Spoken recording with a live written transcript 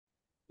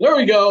There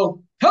we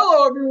go.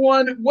 Hello,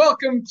 everyone.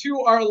 Welcome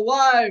to our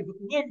live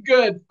Live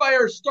Good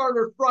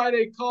Firestarter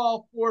Friday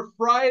call for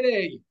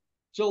Friday,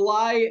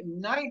 July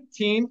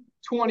 19th,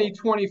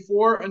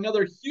 2024.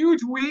 Another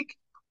huge week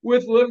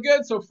with Live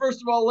Good. So,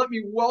 first of all, let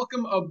me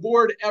welcome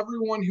aboard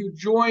everyone who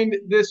joined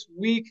this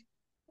week.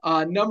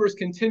 Numbers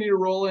continue to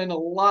roll in, a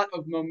lot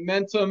of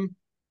momentum,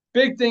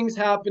 big things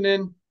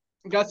happening.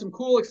 We got some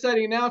cool,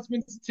 exciting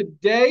announcements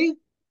today.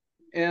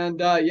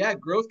 And yeah,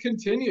 growth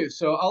continues.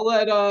 So, I'll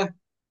let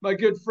my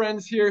good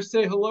friends here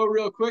say hello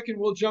real quick and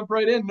we'll jump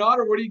right in.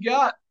 Nodder, what do you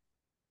got?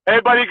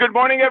 Hey, buddy. Good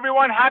morning,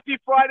 everyone. Happy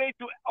Friday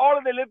to all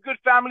of the Live Good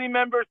family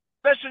members,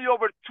 especially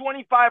over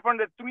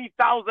 2,500,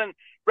 3,000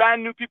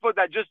 brand new people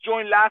that just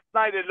joined last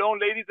night alone.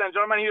 Ladies and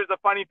gentlemen, here's the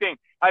funny thing.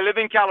 I live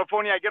in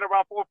California. I get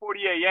around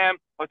 4:40 a.m.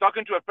 I was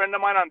talking to a friend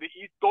of mine on the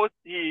East Coast.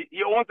 He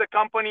owns a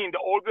company in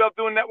the old way of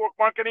doing network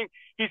marketing.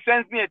 He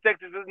sends me a text.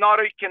 He says,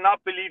 Nodder, you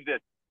cannot believe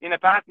this. In the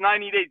past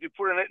 90 days, we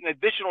put an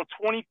additional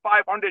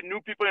 2,500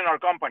 new people in our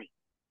company.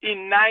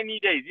 In 90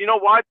 days. You know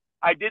what?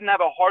 I didn't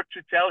have a heart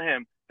to tell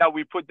him that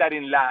we put that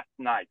in last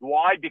night.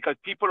 Why? Because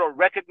people are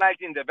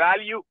recognizing the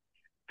value.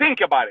 Think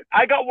about it.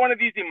 I got one of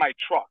these in my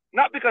truck,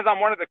 not because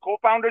I'm one of the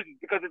co-founders, it's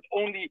because it's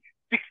only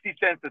 60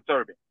 cents a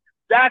serving.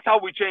 That's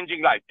how we're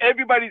changing lives.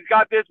 Everybody's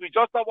got this. We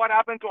just saw what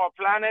happened to our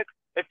planet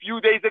a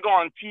few days ago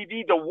on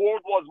TV. The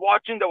world was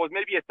watching. There was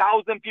maybe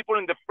 1,000 people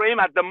in the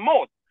frame at the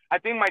most. I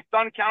think my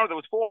son counted, there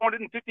was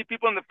 450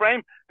 people in the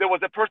frame. There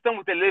was a person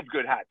with a Live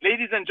Good hat.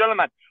 Ladies and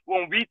gentlemen,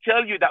 when we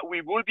tell you that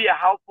we will be a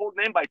household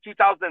name by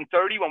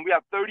 2030, when we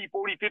have 30,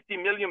 40, 50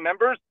 million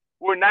members,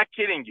 we're not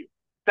kidding you.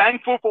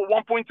 Thankful for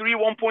 1.3,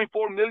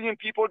 1.4 million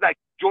people that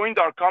joined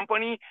our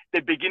company,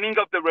 the beginning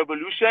of the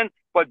revolution,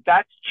 but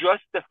that's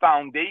just the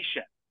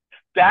foundation.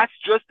 That's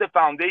just the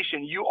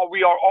foundation.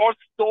 We are all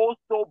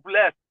so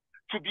blessed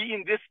to be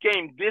in this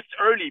game this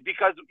early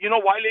because you know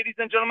why, ladies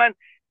and gentlemen?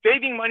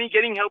 Saving money,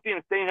 getting healthy,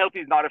 and staying healthy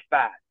is not a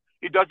fad.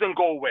 It doesn't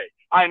go away.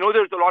 I know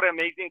there's a lot of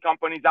amazing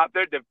companies out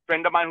there. The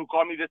friend of mine who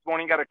called me this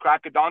morning at a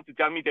crack of dawn to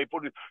tell me they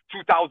put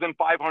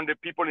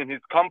 2,500 people in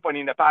his company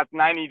in the past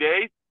 90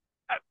 days.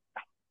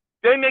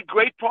 They make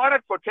great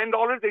products for $10.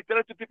 They sell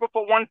it to people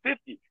for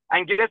 $150.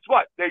 And guess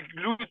what? They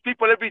lose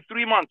people every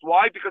 3 months.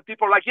 Why? Because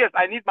people are like, yes,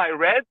 I need my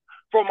red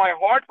for my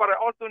heart, but I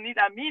also need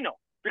amino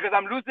because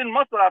I'm losing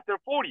muscle after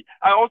 40.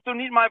 I also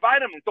need my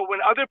vitamins. So when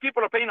other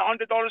people are paying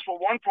 $100 for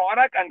one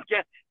product and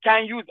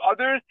can't use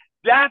others,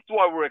 that's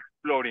why we're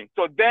exploding.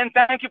 So Ben,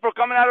 thank you for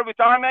coming out of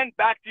retirement.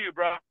 Back to you,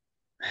 bro.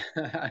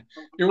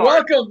 You're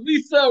welcome.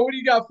 Lisa, what do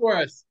you got for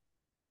us?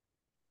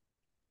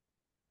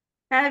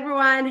 Hi,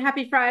 everyone.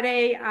 Happy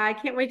Friday. I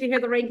can't wait to hear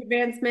the rank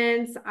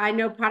advancements. I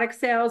know product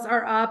sales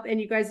are up,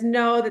 and you guys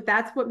know that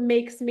that's what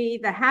makes me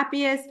the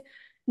happiest,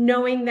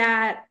 knowing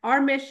that our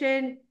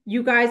mission,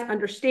 you guys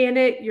understand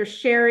it, you're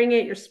sharing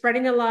it, you're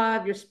spreading the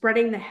love, you're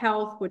spreading the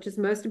health, which is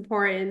most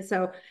important.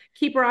 So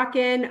keep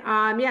rocking.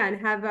 Yeah, and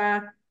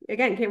have,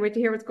 again, can't wait to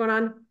hear what's going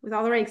on with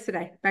all the ranks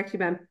today. Back to you,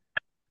 Ben.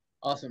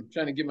 Awesome.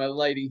 Trying to get my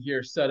lighting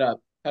here set up.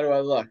 How do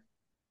I look?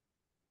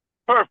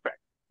 Perfect.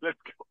 Let's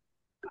go.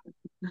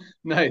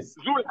 Nice.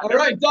 All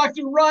right,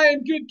 Dr.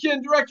 Ryan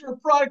Goodkin, Director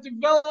of Product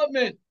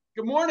Development.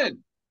 Good morning.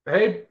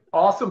 Hey,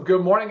 awesome.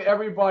 Good morning,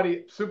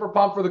 everybody. Super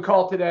pumped for the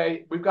call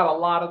today. We've got a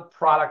lot of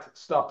product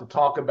stuff to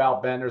talk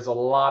about, Ben. There's a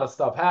lot of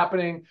stuff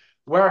happening.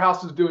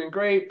 Warehouse is doing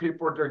great.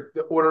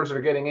 The orders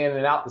are getting in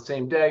and out the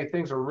same day.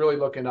 Things are really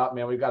looking up,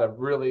 man. We've got a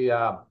really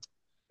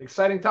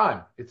exciting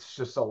time. It's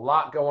just a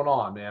lot going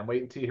on, man.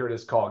 Wait until you hear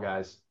this call,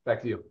 guys.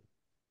 Back to you.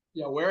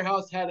 Yeah,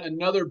 Warehouse had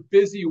another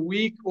busy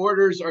week.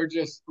 Orders are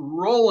just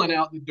rolling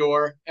out the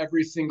door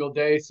every single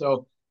day.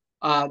 So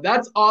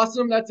that's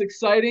awesome. That's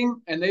exciting.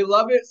 And they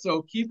love it.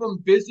 So keep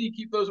them busy.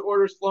 Keep those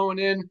orders flowing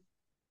in.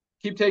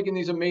 Keep taking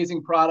these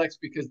amazing products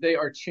because they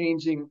are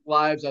changing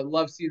lives. I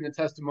love seeing the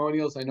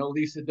testimonials. I know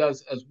Lisa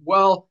does as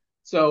well.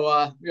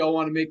 So we all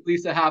want to make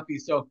Lisa happy.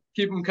 So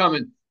keep them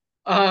coming.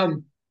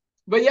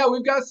 But yeah,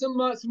 we've got some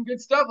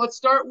good stuff. Let's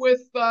start with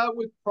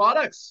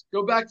products.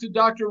 Go back to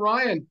Dr.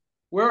 Ryan.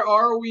 Where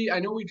are we? I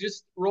know we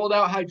just rolled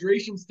out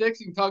hydration sticks.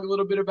 You can talk a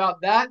little bit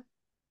about that.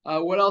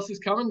 What else is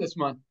coming this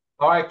month?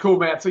 All right, cool,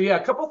 man. So yeah,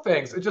 a couple of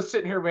things. Just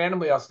sitting here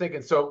randomly, I was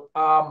thinking. So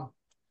I'm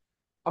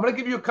going to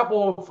give you a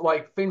couple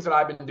of things that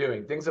I've been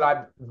doing, things that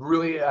I've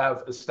really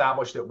have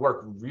established that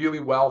work really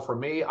well for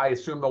me. I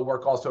assume they'll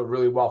work also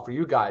really well for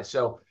you guys.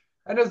 So,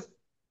 and there's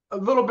a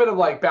little bit of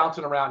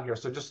bouncing around here.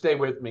 So just stay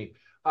with me.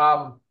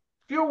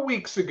 Few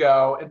weeks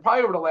ago, and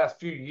probably over the last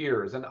few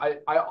years, and I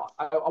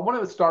wanted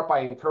to start by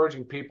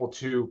encouraging people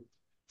to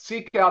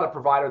seek out a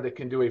provider that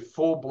can do a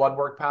full blood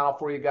work panel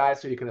for you guys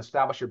so you can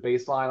establish your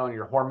baseline on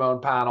your hormone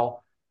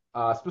panel,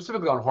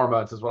 specifically on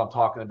hormones is what I'm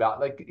talking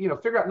about.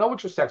 Figure out, know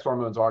what your sex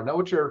hormones are, know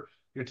what your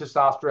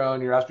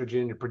testosterone, your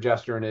estrogen, your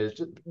progesterone is.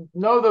 Just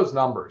know those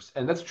numbers,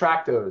 and let's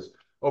track those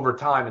over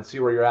time and see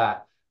where you're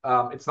at.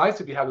 It's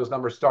nice if you have those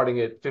numbers starting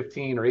at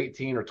 15 or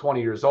 18 or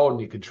 20 years old,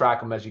 and you can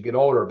track them as you get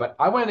older. But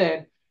I went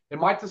in, and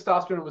my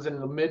testosterone was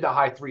in the mid to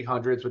high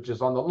 300s, which is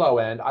on the low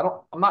end.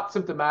 I'm not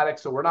symptomatic,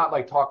 so we're not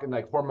talking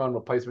hormone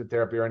replacement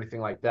therapy or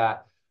anything like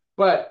that.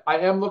 but I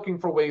am looking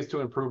for ways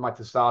to improve my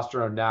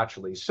testosterone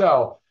naturally.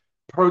 So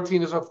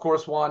protein is, of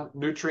course, one.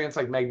 Nutrients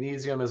like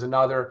magnesium is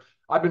another.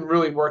 I've been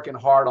really working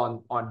hard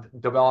on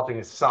developing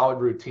a solid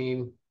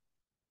routine.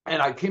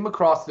 And I came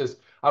across this.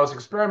 I was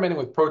experimenting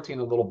with protein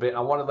a little bit. And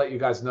I want to let you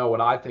guys know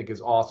what I think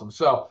is awesome.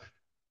 So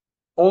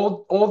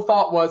old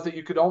thought was that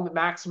you could only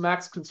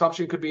max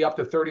consumption could be up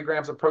to 30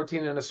 grams of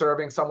protein in a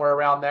serving, somewhere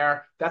around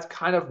there. That's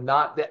kind of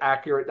not the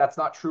accurate. That's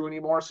not true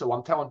anymore. So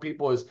I'm telling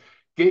people is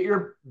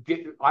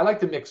I like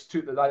to mix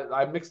two.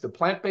 I mix the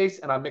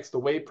plant-based and I mix the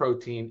whey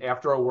protein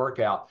after a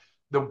workout.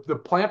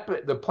 The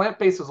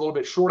plant-based is a little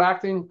bit short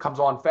acting, comes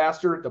on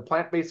faster. The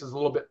plant-based is a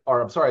little bit,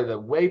 or I'm sorry, the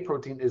whey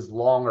protein is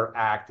longer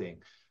acting.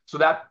 So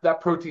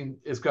that protein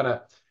is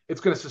gonna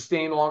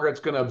sustain longer. It's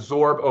going to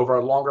absorb over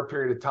a longer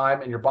period of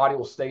time, and your body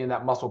will stay in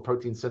that muscle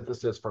protein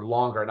synthesis for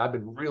longer. And I've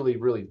been really,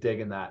 really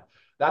digging that.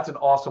 That's an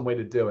awesome way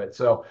to do it.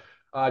 So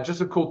just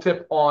a cool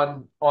tip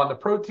on the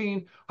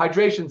protein.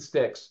 Hydration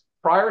sticks.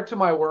 Prior to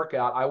my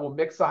workout, I will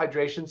mix the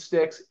hydration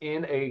sticks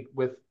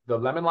with the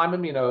lemon lime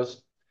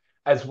aminos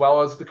as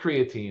well as the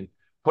creatine,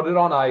 put it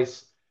on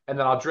ice, and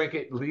then I'll drink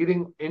it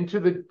leading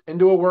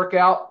into a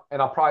workout,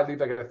 and I'll probably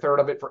leave like a third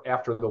of it for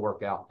after the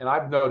workout. And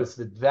I've noticed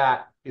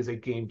that is a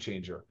game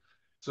changer.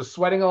 So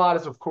sweating a lot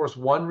is, of course,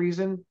 one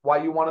reason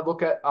why you want to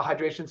look at a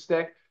hydration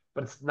stick,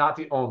 but it's not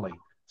the only.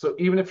 So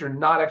even if you're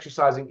not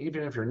exercising,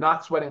 even if you're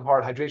not sweating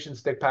hard, hydration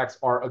stick packs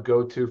are a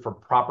go-to for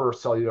proper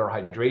cellular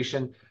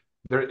hydration.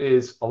 There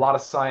is a lot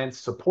of science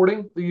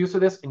supporting the use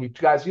of this. And you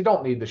guys, you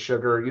don't need the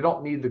sugar. You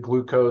don't need the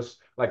glucose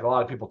like a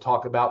lot of people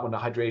talk about when the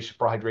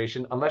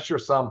hydration, unless you're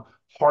some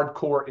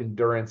hardcore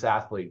endurance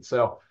athlete.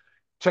 So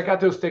check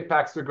out those stick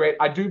packs. They're great.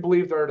 I do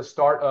believe they're the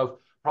start of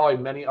probably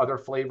many other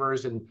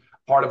flavors and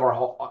part of our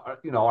whole,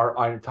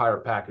 our entire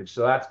package.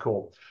 So that's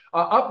cool.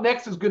 Up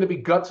next is going to be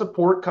gut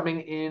support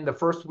coming in the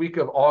first week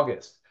of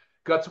August.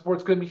 Gut support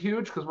is going to be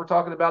huge because we're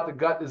talking about the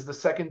gut is the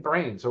second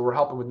brain. So we're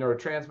helping with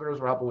neurotransmitters,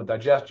 we're helping with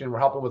digestion, we're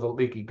helping with a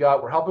leaky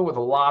gut, we're helping with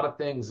a lot of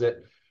things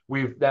that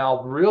we've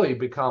now really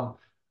become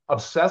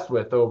obsessed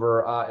with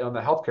over on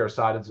the healthcare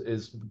side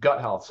is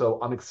gut health. So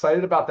I'm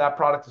excited about that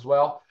product as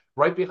well.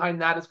 Right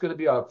behind that is going to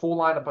be a full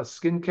lineup of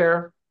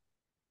skincare.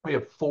 We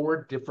have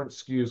 4 different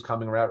SKUs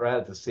coming right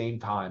at the same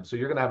time. So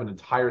you're going to have an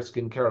entire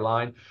skincare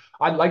line.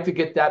 I'd like to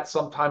get that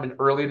sometime in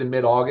early to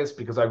mid-August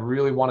because I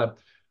really want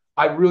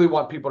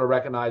people to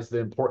recognize the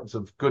importance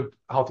of good,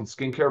 healthy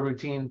skincare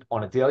routine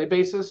on a daily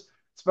basis,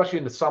 especially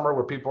in the summer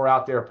where people are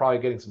out there probably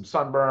getting some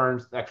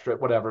sunburns, extra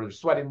whatever. They're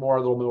sweating more,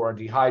 a little more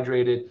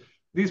dehydrated.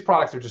 These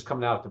products are just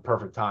coming out at the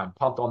perfect time.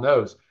 Pumped on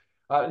those.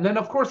 And then,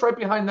 of course, right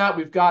behind that,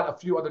 we've got a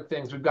few other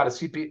things. We've got a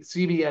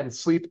CBN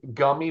Sleep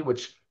Gummy,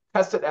 which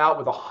tested out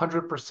with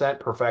 100%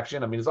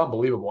 perfection. I mean, it's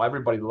unbelievable.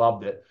 Everybody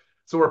loved it.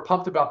 So we're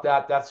pumped about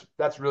that.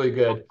 That's really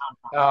good.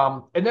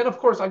 And then, of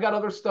course, I got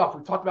other stuff.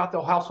 We talked about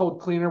the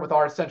household cleaner with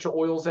our essential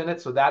oils in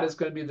it. So that is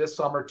going to be this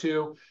summer,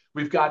 too.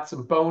 We've got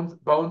some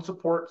bone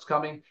supports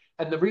coming.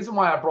 And the reason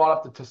why I brought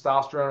up the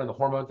testosterone and the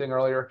hormone thing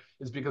earlier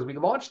is because we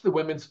launched the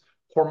women's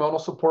hormonal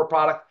support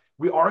product.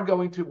 We are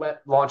going to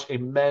launch a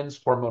men's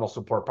hormonal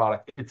support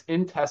product. It's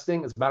in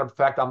testing. As a matter of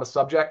fact, I'm a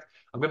subject.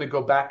 I'm going to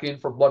go back in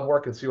for blood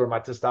work and see where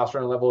my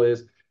testosterone level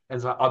is and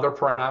some other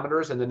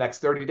parameters in the next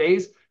 30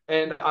 days.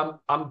 And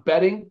I'm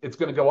betting it's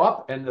going to go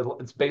up, and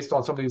it's based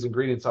on some of these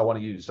ingredients I want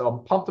to use. So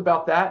I'm pumped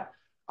about that.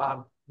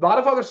 A lot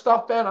of other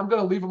stuff, Ben. I'm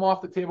going to leave them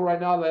off the table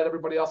right now, let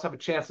everybody else have a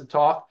chance to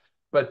talk.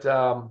 But,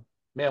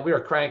 man, we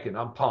are cranking.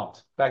 I'm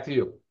pumped. Back to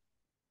you.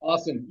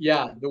 Awesome.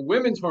 Yeah, the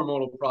women's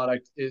hormonal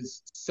product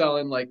is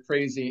selling like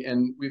crazy,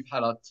 and we've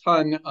had a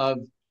ton of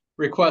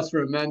requests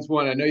for a men's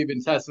one. I know you've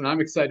been testing. I'm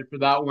excited for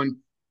that one.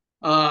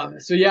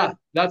 So yeah,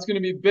 that's going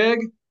to be big.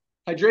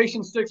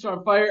 Hydration sticks are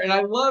on fire, and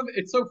I love.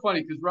 It's so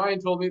funny because Ryan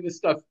told me this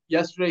stuff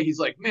yesterday. He's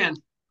like, "Man,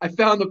 I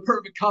found the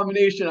perfect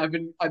combination. I've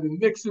been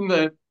mixing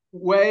the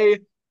whey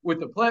with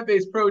the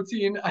plant-based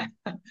protein.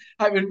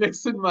 I've been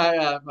mixing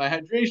my my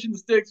hydration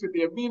sticks with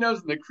the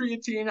aminos and the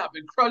creatine. I've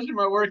been crushing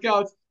my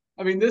workouts."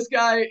 I mean, this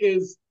guy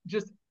is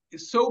just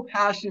so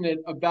passionate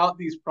about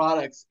these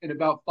products and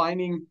about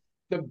finding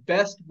the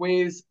best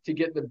ways to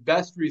get the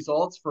best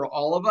results for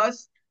all of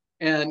us.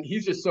 And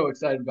he's just so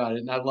excited about it.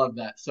 And I love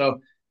that. So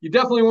you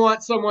definitely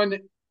want someone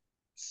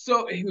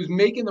who's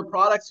making the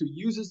products, who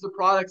uses the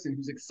products, and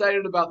who's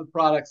excited about the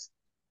products.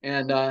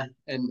 And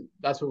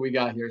that's what we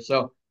got here.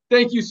 So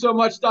thank you so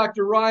much,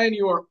 Dr. Ryan.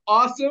 You are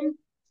awesome.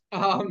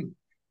 And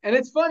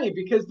it's funny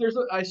because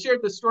I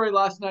shared this story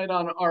last night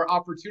on our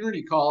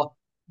opportunity call.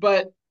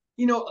 But,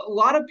 a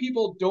lot of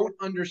people don't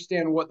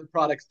understand what the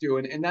products do.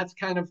 And that's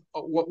kind of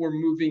what we're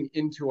moving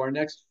into our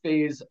next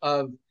phase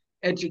of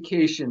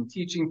education,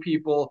 teaching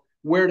people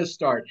where to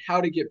start,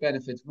 how to get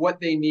benefits, what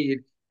they need,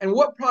 and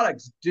what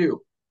products do.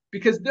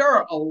 Because there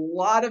are a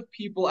lot of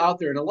people out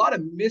there and a lot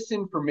of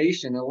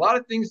misinformation, and a lot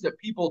of things that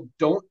people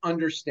don't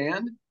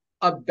understand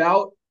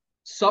about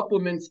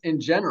supplements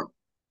in general.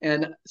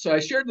 And so I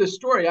shared this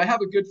story. I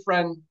have a good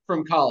friend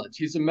from college.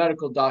 He's a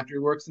medical doctor. He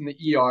works in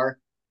the ER.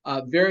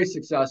 Very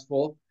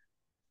successful.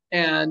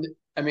 And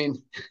I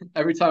mean,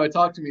 every time I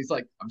talk to him, he's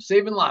like, I'm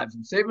saving lives.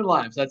 I'm saving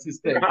lives. That's his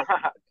thing.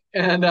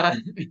 And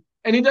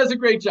and he does a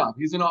great job.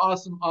 He's an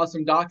awesome,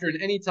 awesome doctor.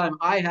 And anytime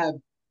I have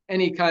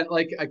any kind,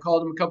 like I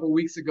called him a couple of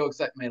weeks ago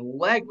because my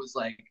leg was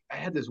like, I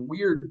had this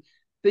weird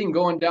thing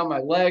going down my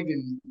leg.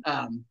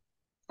 And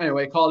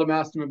anyway, I called him,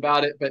 asked him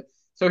about it. But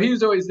so he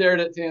was always there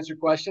to answer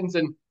questions.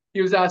 And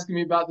he was asking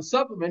me about the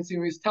supplements.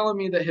 And he was telling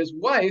me that his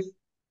wife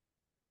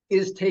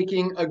is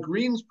taking a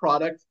greens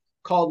product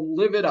called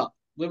Live It Up.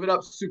 Live It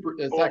Up Super.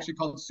 It's actually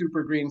called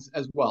Super Greens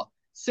as well.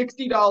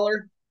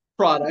 $60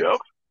 product, Yep.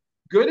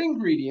 good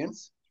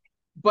ingredients,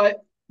 but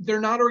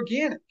they're not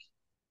organic.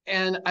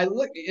 And I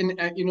look, and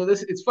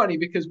this, it's funny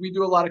because we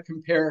do a lot of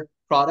compare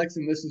products,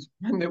 and this is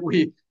one that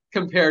we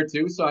compare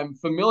to, so I'm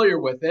familiar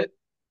with it.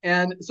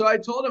 And so I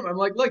told him, I'm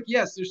like, look,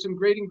 yes, there's some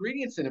great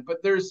ingredients in it, but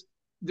there's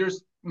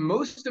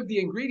most of the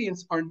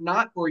ingredients are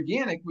not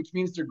organic, which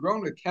means they're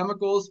grown with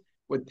chemicals,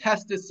 with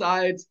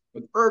pesticides,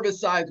 with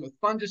herbicides, with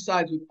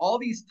fungicides, with all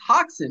these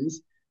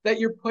toxins that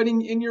you're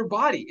putting in your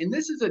body. And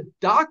this is a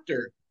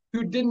doctor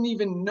who didn't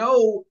even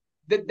know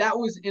that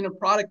was in a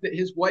product that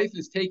his wife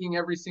is taking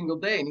every single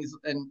day.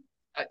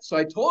 So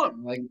I told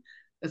him, like,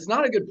 it's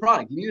not a good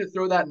product. You need to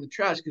throw that in the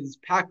trash because it's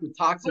packed with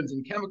toxins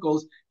and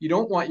chemicals. You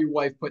don't want your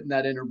wife putting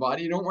that in her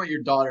body. You don't want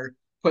your daughter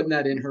putting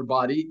that in her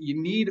body. You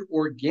need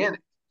organic.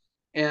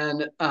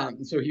 And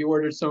so he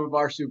ordered some of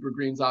our super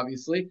greens,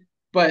 obviously.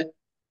 But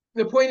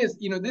the point is,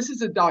 this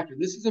is a doctor.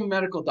 This is a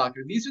medical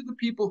doctor. These are the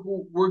people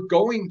who we're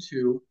going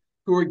to,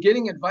 who are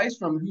getting advice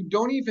from, who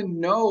don't even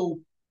know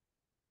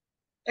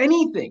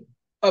anything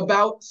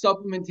about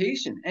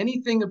supplementation,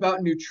 anything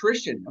about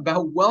nutrition,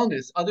 about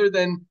wellness, other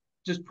than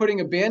just putting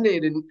a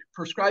Band-Aid and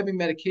prescribing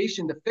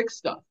medication to fix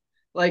stuff.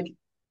 Like,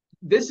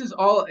 this is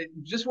all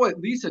just what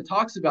Lisa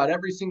talks about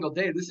every single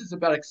day. This is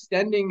about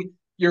extending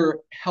your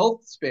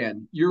health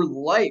span, your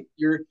life,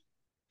 your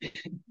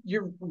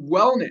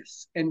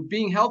wellness, and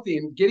being healthy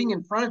and getting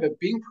in front of it,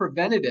 being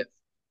preventative.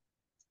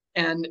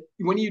 And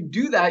when you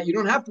do that, you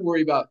don't have to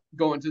worry about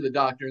going to the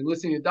doctor and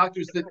listening to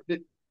doctors that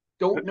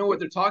don't know what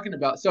they're talking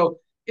about. So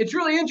it's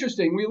really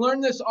interesting. We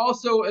learned this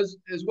also as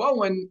well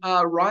when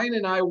Ryan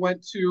and I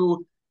went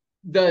to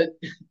the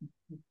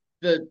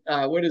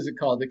what is it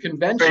called? The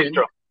convention. Trade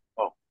show.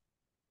 Oh.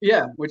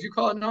 Yeah. What'd you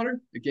call it, Notter?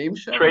 The game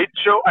show? Trade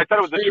show? I thought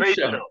it was a trade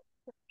show.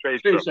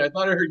 Trade show. I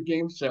thought I heard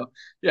game show.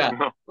 Yeah.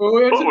 No. Well,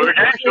 we went to the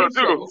game show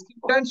too. This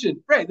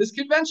convention. Right. This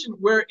convention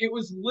where it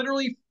was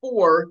literally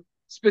for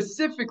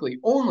specifically,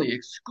 only,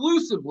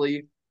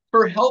 exclusively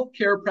for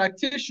healthcare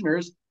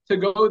practitioners to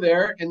go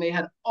there. And they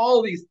had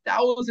all these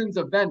thousands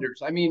of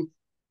vendors. I mean,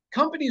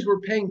 companies were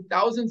paying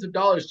thousands of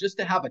dollars just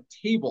to have a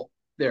table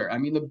there. I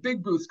mean, the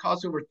big booths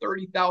cost over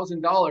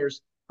 $30,000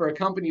 for a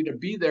company to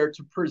be there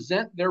to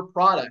present their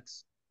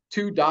products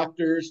to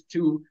doctors,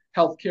 to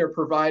healthcare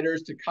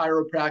providers, to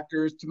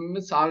chiropractors, to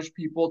massage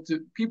people,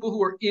 to people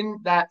who are in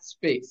that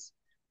space.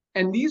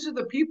 And these are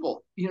the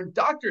people,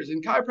 doctors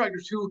and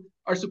chiropractors who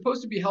are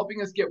supposed to be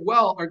helping us get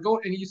well are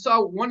going. And you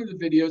saw one of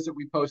the videos that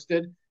we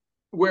posted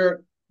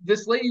where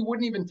this lady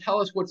wouldn't even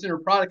tell us what's in her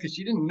product because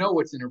she didn't know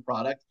what's in her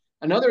product.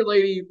 Another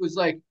lady was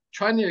like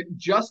trying to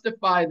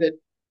justify that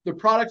the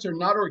products are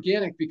not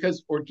organic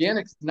because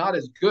organic's not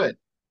as good.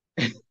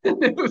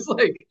 It was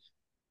like,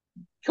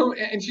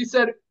 and she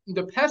said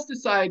the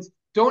pesticides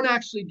don't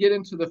actually get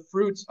into the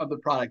fruits of the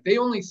product. They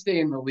only stay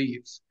in the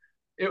leaves.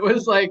 It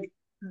was like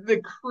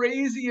the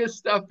craziest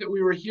stuff that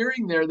we were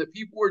hearing there that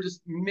people were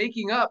just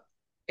making up.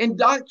 And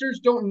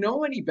doctors don't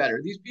know any better.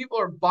 These people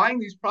are buying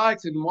these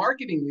products and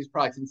marketing these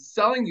products and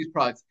selling these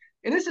products.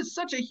 And this is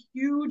such a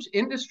huge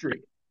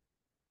industry.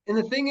 And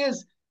the thing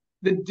is,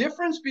 the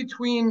difference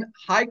between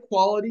high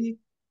quality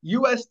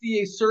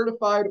USDA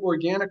certified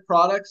organic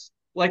products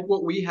like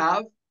what we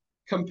have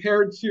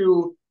compared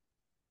to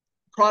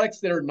products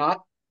that are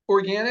not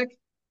organic,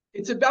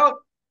 it's about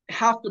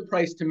half the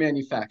price to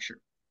manufacture.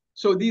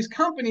 So these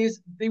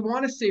companies, they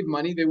want to save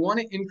money. They want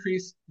to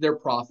increase their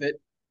profit.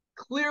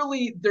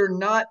 Clearly, they're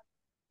not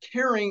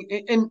caring.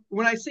 And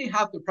when I say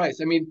half the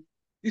price, I mean,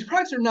 these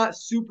products are not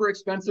super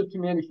expensive to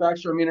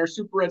manufacture. I mean, our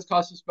Super Reds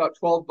cost us about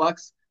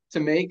 $12 to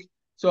make.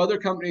 So other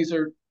companies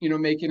are,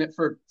 making it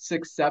for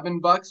 $6,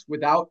 $7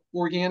 without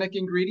organic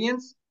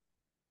ingredients.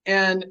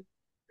 And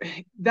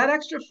that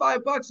extra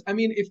 $5, I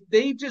mean, if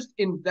they just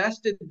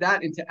invested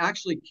that into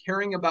actually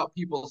caring about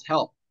people's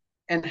health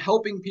and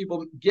helping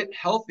people get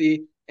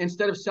healthy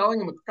instead of selling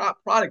them a crap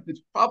product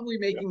that's probably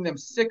making them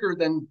sicker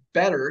than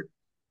better,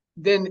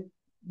 then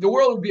the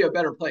world would be a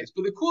better place.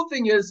 But the cool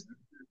thing is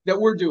that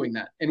we're doing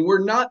that. And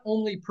we're not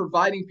only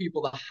providing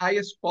people the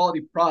highest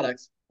quality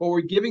products, but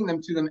we're giving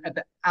them to them at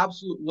the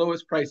absolute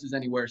lowest prices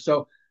anywhere.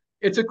 So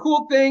it's a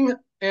cool thing.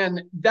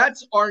 And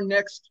that's our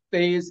next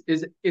phase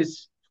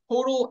is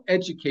total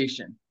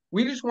education.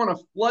 We just want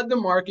to flood the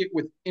market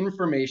with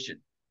information,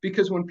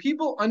 because when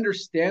people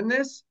understand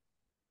this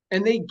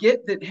and they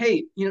get that,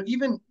 hey,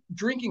 even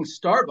drinking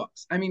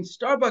Starbucks, I mean,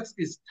 Starbucks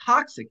is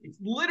toxic. It's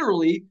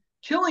literally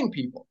killing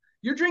people.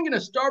 You're drinking a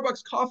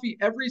Starbucks coffee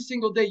every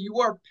single day. You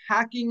are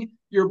packing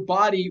your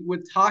body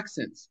with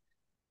toxins.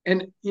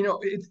 And,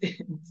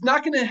 it's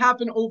not going to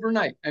happen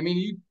overnight. I mean,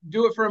 you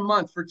do it for a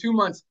month, for 2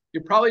 months,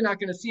 you're probably not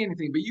going to see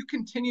anything, but you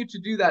continue to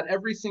do that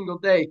every single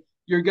day,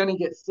 you're going to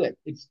get sick.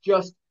 It's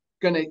just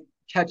going to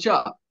catch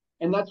up.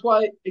 And that's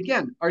why,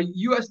 again, our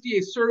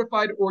USDA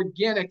certified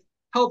organic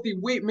healthy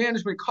weight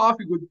management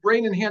coffee with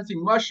brain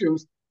enhancing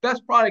mushrooms,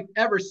 best product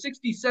ever,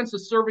 60 cents a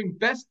serving,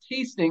 best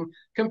tasting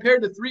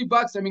compared to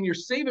 $3. I mean, you're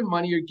saving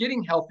money, you're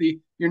getting healthy,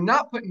 you're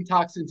not putting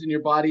toxins in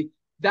your body.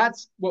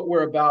 That's what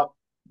we're about.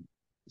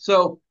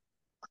 So,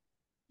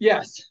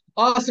 yes,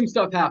 awesome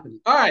stuff happening.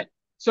 All right.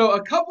 So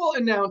a couple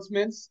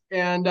announcements,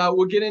 and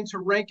we'll get into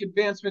rank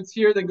advancements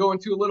here, then go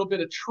into a little bit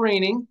of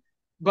training.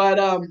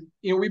 But,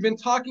 we've been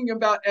talking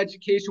about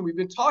education. We've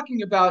been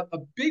talking about a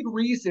big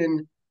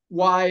reason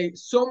why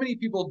so many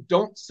people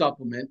don't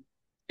supplement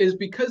is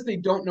because they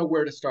don't know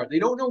where to start. They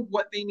don't know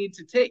what they need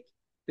to take.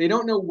 They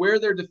don't know where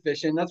they're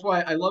deficient. That's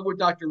why I love what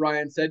Dr.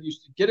 Ryan said. You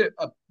should get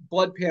a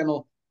blood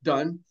panel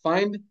done.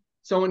 Find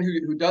someone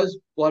who does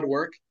blood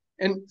work.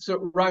 And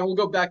so, Ryan, we'll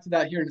go back to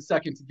that here in a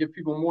second to give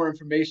people more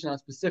information on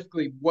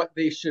specifically what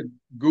they should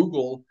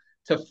Google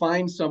to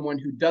find someone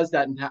who does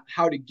that and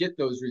how to get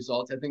those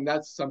results. I think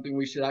that's something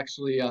we should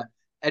actually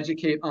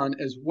educate on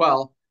as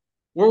well.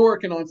 We're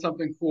working on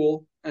something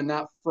cool on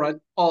that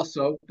front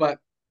also. But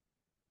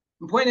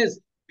the point is,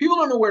 people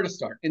don't know where to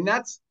start. And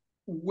that's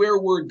where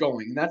we're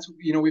going. That's,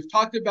 we've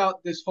talked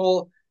about this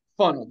whole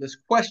funnel, this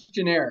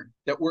questionnaire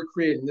that we're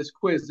creating, this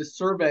quiz, this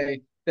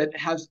survey that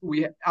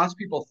we ask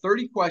people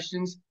 30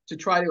 questions to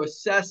try to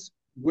assess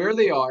where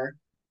they are,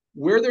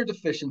 where their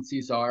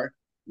deficiencies are,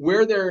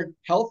 where they're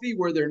healthy,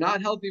 where they're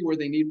not healthy, where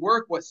they need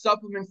work, what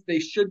supplements they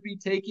should be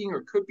taking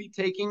or could be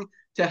taking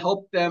to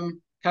help them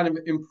kind of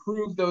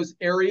improve those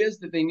areas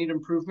that they need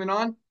improvement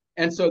on.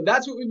 And so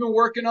that's what we've been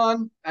working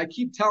on. I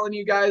keep telling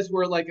you guys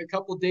we're like a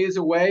couple days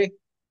away.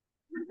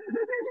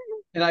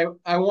 And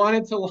I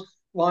wanted to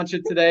launch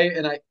it today,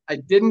 and I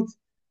didn't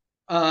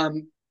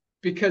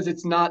because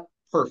it's not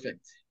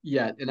perfect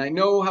yet. And I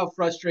know how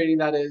frustrating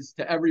that is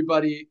to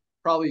everybody,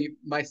 probably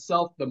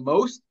myself the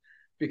most,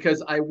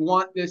 because I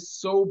want this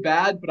so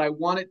bad, but I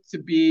want it to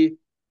be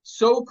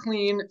so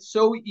clean,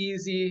 so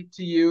easy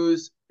to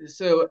use.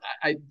 So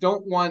I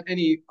don't want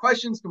any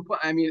questions.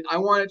 I mean, I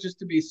want it just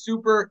to be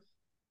super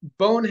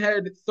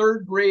bonehead,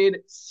 third grade,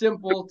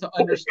 simple to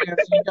understand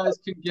so you guys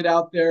can get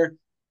out there.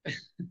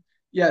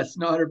 Yes,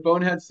 Nader,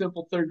 bonehead,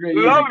 simple, third grade.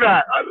 Love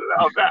that.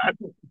 I love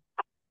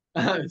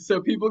that.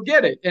 So people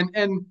get it.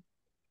 And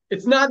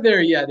it's not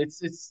there yet.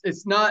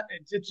 It's not,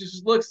 it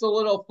just looks a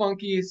little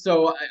funky.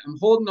 So I'm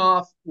holding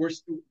off. We're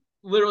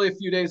literally a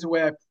few days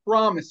away. I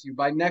promise you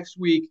by next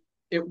week,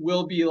 it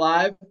will be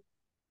live.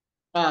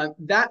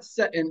 That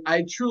set, and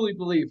I truly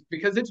believe,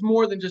 because it's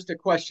more than just a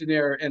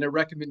questionnaire and a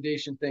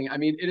recommendation thing. I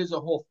mean, it is a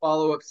whole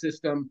follow-up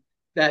system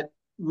that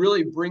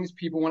really brings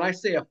people, when I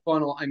say a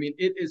funnel, I mean,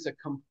 it is a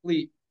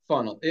complete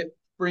funnel. It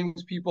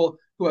brings people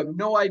who have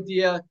no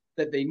idea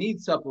that they need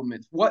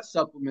supplements, what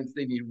supplements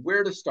they need,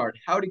 where to start,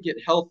 how to get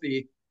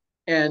healthy,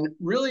 and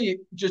really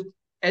just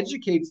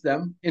educates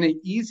them in an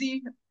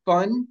easy,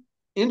 fun,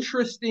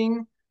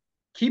 interesting,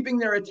 keeping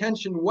their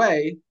attention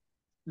way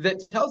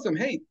that tells them,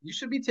 hey, you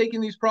should be taking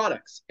these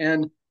products.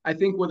 And I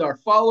think with our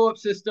follow-up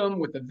system,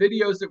 with the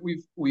videos that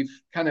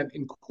we've kind of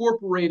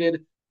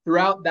incorporated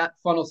throughout that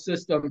funnel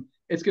system,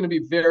 it's going to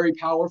be very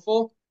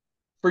powerful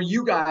for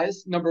you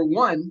guys, number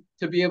one,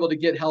 to be able to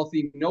get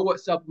healthy, know what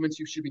supplements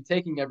you should be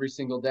taking every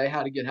single day,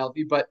 how to get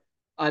healthy. But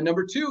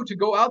number two, to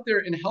go out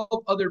there and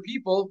help other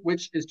people,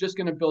 which is just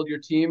going to build your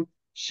team,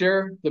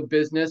 share the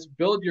business,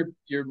 build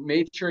your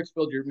matrix,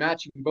 build your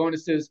matching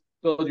bonuses,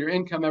 build your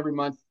income every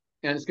month.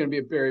 And it's going to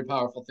be a very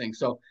powerful thing.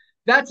 So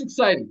that's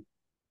exciting.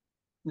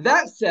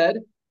 That said,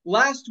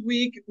 last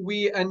week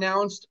we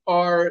announced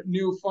our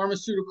new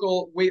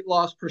pharmaceutical weight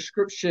loss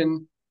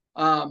prescription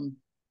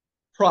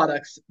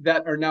products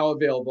that are now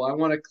available. I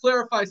want to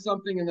clarify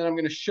something, and then I'm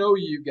going to show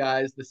you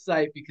guys the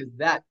site because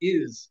that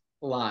is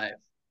live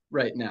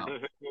right now.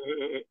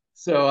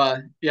 So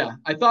yeah,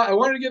 I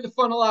wanted to get the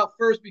funnel out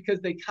first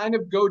because they kind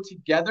of go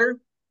together.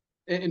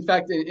 In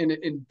fact,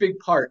 in big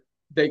part,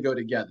 they go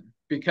together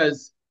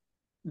because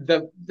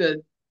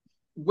the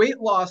weight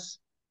loss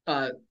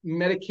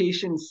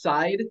medication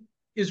side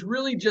is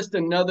really just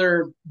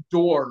another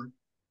door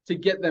to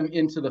get them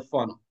into the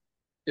funnel,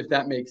 if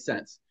that makes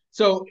sense.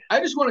 So I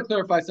just want to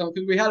clarify something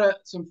because we had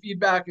some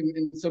feedback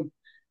and some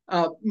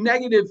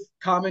negative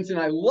comments, and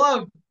I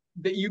love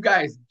that you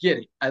guys get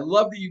it. I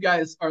love that you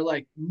guys are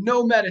like,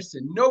 no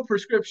medicine, no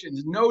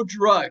prescriptions, no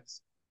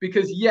drugs,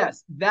 because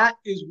yes, that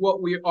is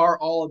what we are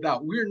all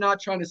about. We're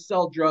not trying to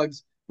sell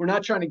drugs. We're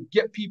not trying to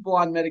get people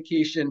on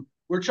medication.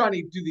 We're trying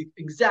to do the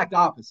exact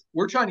opposite.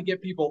 We're trying to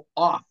get people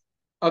off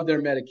of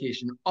their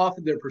medication, off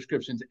of their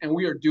prescriptions, and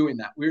we are doing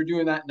that. We're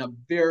doing that in a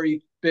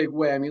very big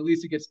way. I mean,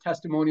 Lisa gets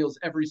testimonials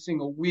every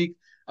single week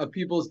of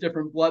people's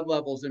different blood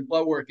levels and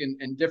blood work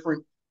and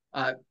different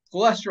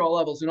cholesterol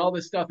levels and all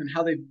this stuff and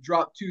how they've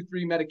dropped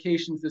 2-3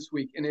 medications this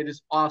week. And it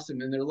is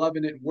awesome. And they're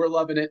loving it. And we're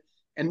loving it.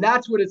 And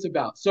that's what it's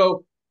about.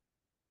 So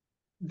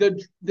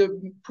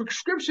the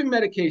prescription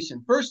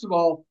medication, first of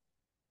all,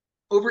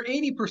 over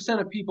 80%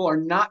 of people are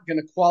not going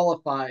to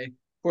qualify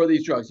for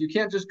these drugs. You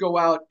can't just go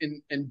out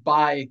and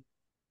buy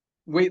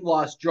weight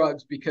loss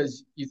drugs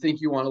because you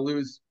think you want to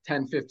lose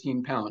 10,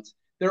 15 pounds.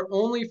 They're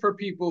only for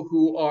people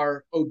who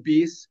are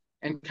obese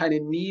and kind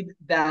of need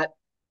that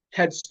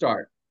head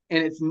start.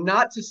 And it's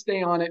not to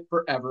stay on it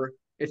forever.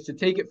 It's to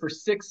take it for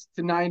 6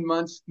 to 9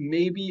 months,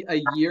 maybe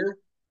a year.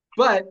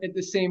 But at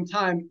the same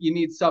time, you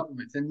need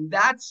supplements. And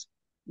that's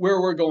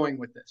where we're going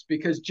with this,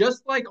 because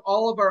just like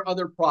all of our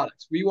other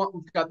products, we've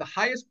got the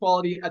highest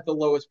quality at the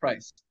lowest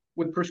price.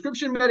 With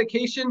prescription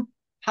medication,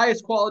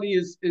 highest quality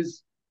is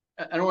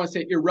I don't want to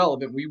say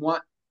irrelevant. We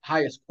want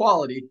highest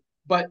quality,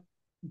 but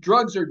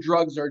drugs are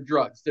drugs are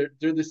drugs.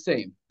 They're the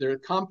same. They're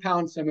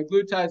compound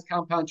semaglutides,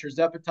 compound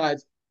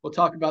tirzepatides. We'll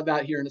talk about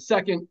that here in a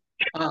second.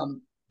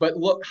 But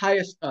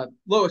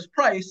lowest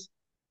price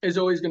is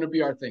always going to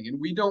be our thing. And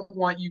we don't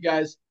want you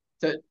guys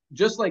to,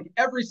 just like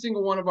every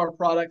single one of our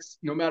products,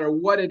 no matter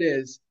what it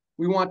is,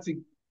 we want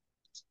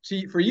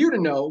for you to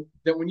know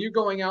that when you're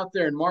going out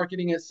there and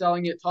marketing it,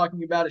 selling it,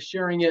 talking about it,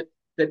 sharing it,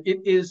 that it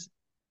is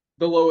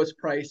the lowest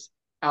price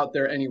out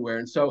there anywhere.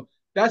 And so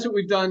that's what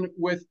we've done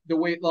with the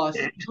weight loss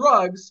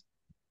drugs.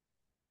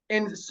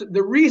 And so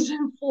the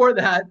reason for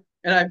that,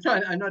 and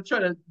I'm not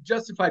trying to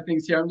justify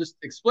things here, I'm just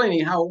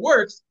explaining how it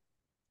works,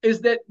 is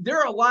that there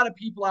are a lot of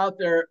people out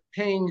there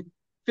paying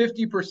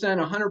 50%,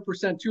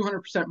 100%,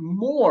 200%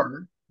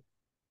 more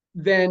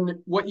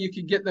than what you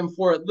could get them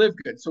for at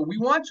LiveGood. So we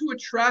want to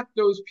attract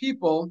those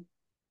people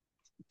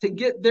to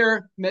get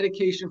their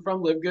medication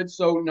from LiveGood.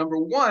 So number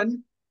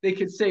one, they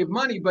could save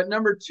money, but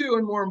number two,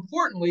 and more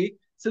importantly,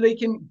 so they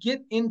can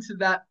get into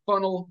that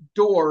funnel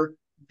door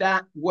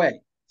that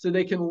way. So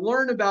they can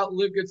learn about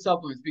LiveGood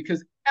supplements,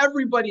 because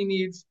everybody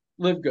needs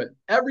LiveGood.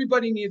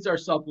 Everybody needs our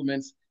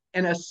supplements,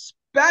 and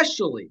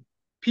especially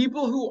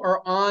people who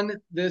are on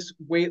this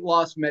weight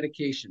loss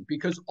medication,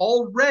 because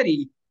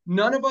already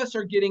none of us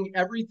are getting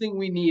everything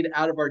we need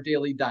out of our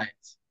daily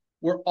diets.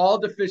 We're all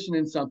deficient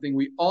in something.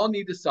 We all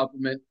need to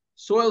supplement.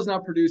 Soil's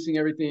not producing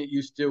everything it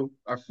used to.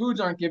 Our foods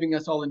aren't giving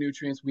us all the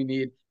nutrients we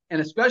need. And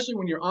especially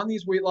when you're on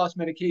these weight loss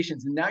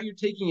medications and now you're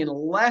taking in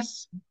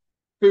less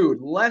food,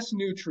 less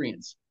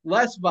nutrients,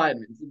 less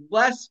vitamins,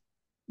 less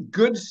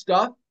good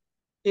stuff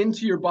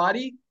into your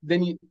body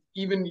than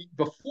even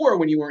before,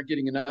 when you weren't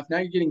getting enough. Now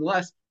you're getting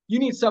less. You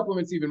need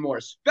supplements even more,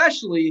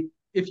 especially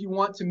if you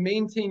want to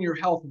maintain your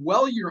health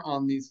while you're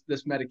on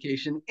this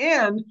medication,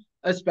 and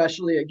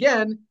especially,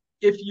 again,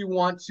 if you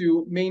want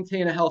to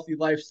maintain a healthy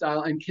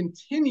lifestyle and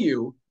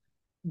continue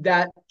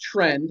that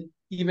trend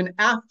even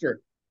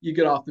after you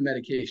get off the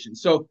medication.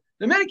 So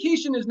the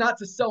medication is not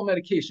to sell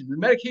medication. The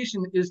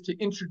medication is to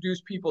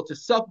introduce people to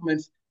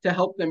supplements to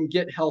help them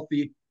get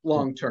healthy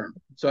long-term.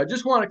 So I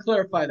just want to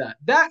clarify that.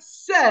 That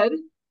said,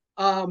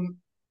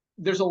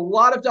 there's a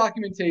lot of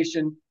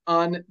documentation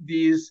on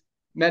these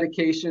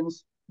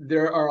medications.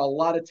 There are a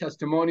lot of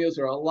testimonials.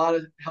 There are a lot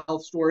of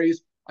health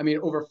stories. I mean,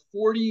 over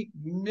 40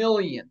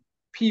 million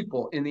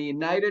people in the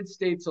United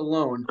States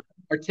alone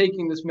are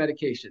taking this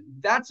medication.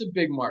 That's a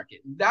big market.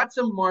 That's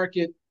a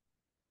market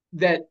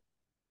that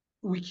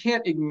we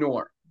can't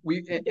ignore.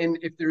 And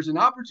if there's an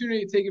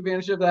opportunity to take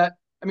advantage of that,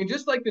 I mean,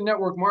 just like the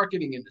network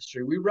marketing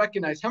industry, we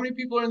recognize how many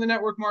people are in the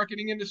network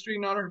marketing industry,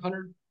 not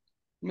 100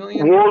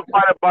 million?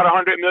 Worldwide, about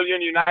 100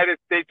 million. United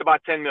States,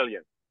 about 10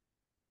 million.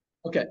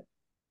 Okay.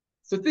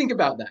 So think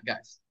about that,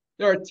 guys.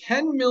 There are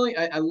 10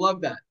 million. I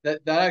love that.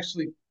 That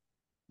actually,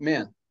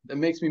 man, that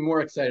makes me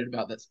more excited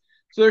about this.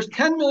 So there's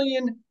 10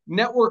 million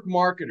network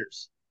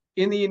marketers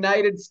in the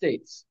United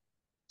States.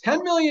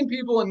 10 million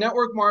people in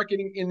network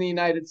marketing in the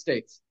United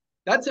States.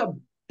 That's a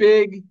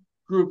big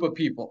group of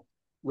people,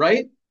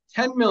 right?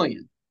 10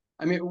 million.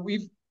 I mean,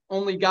 we've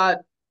only got,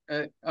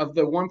 of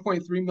the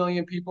 1.3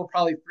 million people,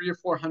 probably 300,000 or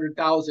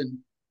 400,000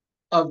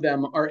 of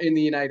them are in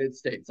the United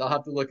States. I'll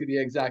have to look at the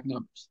exact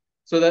numbers.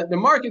 So that the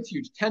market's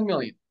huge, 10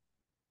 million.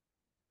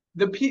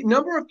 The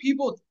number of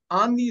people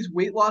on these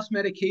weight loss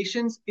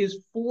medications is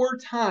 4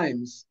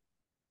 times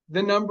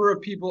the number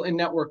of people in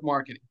network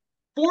marketing.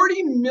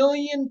 40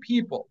 million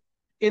people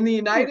in the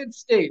United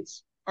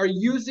States are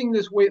using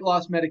this weight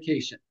loss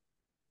medication.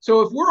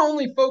 So if we're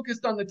only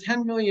focused on the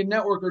 10 million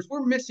networkers,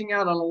 we're missing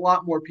out on a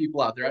lot more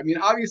people out there. I mean,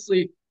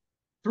 obviously,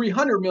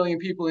 300 million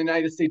people in the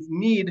United States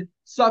need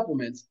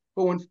supplements,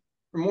 but or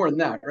more than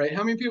that, right?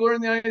 How many people are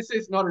in the United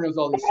States? Nader knows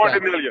all these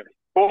 400 stats. million.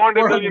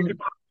 400 million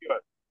people.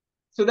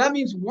 So that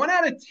means 1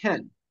 out of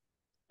 10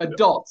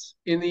 adults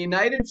in the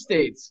United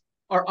States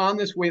are on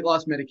this weight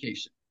loss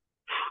medication.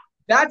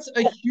 That's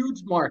a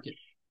huge market.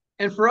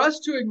 And for us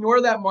to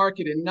ignore that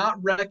market and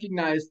not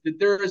recognize that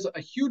there is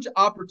a huge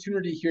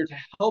opportunity here to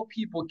help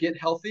people get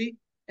healthy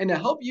and to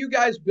help you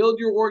guys build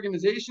your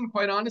organization,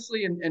 quite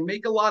honestly, and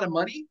make a lot of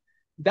money,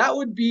 that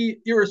would be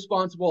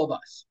irresponsible of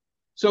us.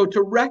 So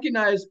to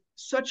recognize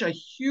such a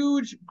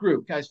huge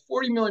group, guys,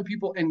 40 million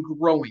people and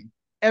growing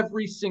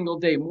every single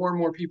day, more and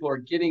more people are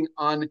getting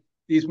on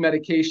these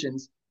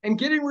medications and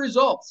getting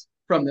results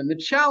from them. The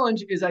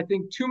challenge is, I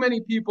think too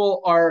many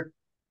people are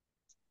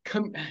I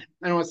don't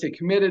want to say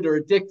committed or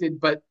addicted,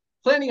 but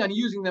planning on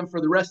using them for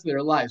the rest of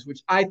their lives,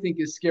 which I think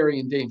is scary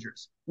and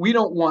dangerous. We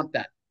don't want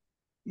that.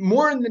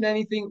 More than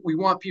anything, we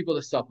want people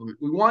to supplement.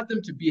 We want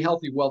them to be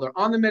healthy while they're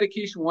on the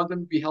medication. We want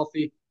them to be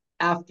healthy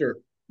after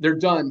they're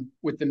done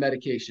with the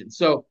medication.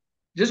 So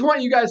just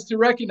want you guys to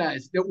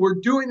recognize that we're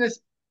doing this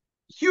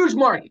huge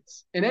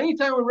markets. And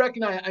anytime we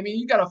recognize, I mean,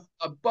 you got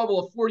a bubble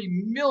of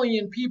 40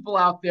 million people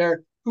out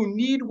there who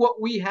need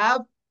what we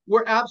have.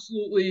 We're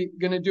absolutely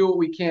going to do what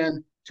we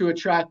can to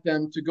attract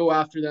them, to go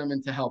after them,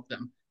 and to help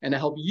them, and to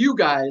help you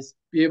guys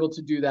be able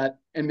to do that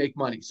and make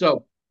money.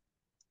 So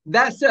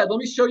that said, let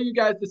me show you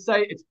guys the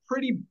site. It's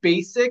pretty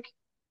basic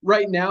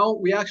right now.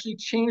 We actually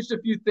changed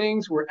a few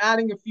things. We're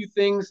adding a few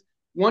things.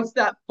 Once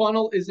that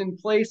funnel is in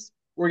place,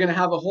 we're going to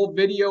have a whole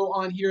video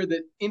on here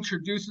that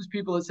introduces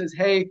people, that says,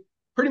 hey,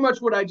 pretty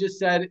much what I just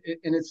said.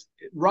 And it's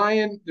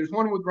Ryan. There's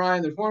one with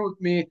Ryan. There's one with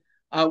me.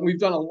 We've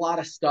done a lot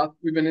of stuff.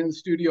 We've been in the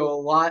studio a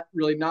lot,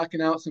 really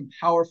knocking out some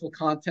powerful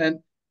content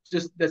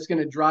just that's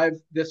going to drive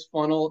this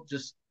funnel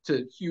just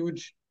to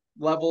huge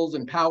levels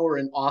and power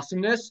and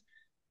awesomeness.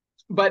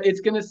 But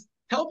it's going to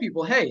tell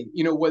people, hey,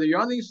 you know, whether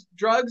you're on these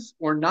drugs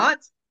or not,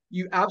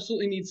 you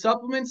absolutely need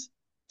supplements.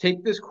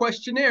 Take this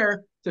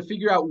questionnaire to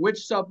figure out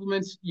which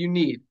supplements you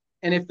need.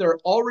 And if they're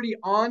already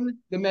on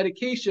the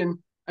medication,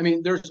 I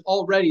mean, there's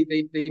already,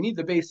 they need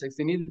the basics.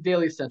 They need the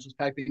daily essentials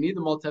pack. They need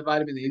the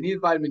multivitamin. They need the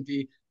vitamin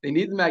D. They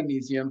need the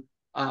magnesium.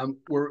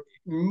 Where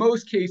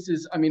most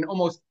cases, I mean,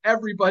 almost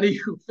everybody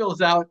who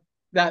fills out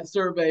that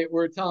survey,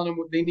 we're telling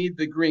them they need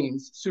the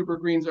greens. Super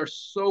greens are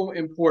so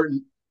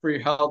important for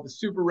your health. The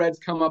super reds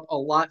come up a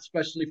lot,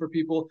 especially for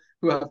people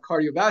who have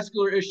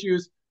cardiovascular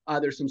issues.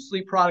 There's some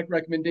sleep product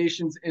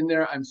recommendations in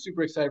there. I'm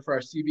super excited for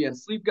our CBN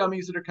sleep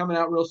gummies that are coming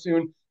out real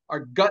soon.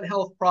 Our gut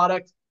health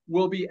product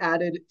will be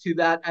added to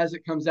that as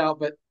it comes out.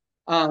 But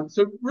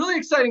so really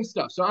exciting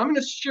stuff. So I'm going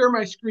to share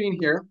my screen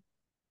here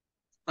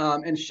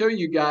and show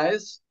you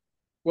guys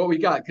what we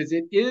got, because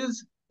it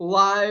is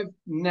live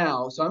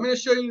now. So I'm going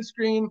to show you the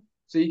screen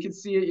so you can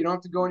see it. You don't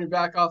have to go in your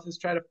back office,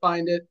 try to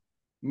find it.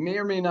 May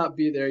or may not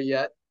be there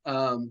yet.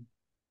 Hold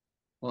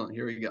on,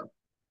 here we go.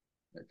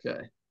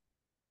 Okay.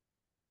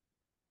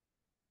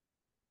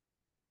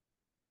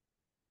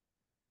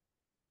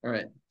 All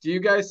right. Do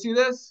you guys see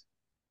this?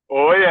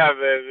 Oh, yeah,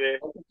 baby.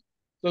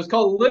 So it's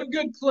called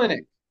LiveGood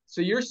Clinic. So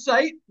your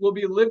site will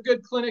be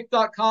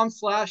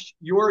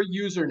livegoodclinic.com/your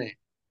username.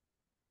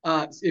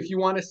 If you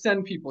want to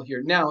send people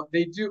here. Now,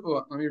 they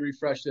do, let me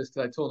refresh this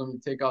because I told them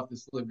to take off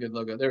this LiveGood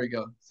logo. There we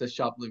go. It says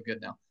Shop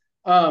LiveGood now.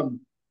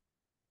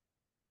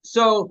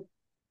 So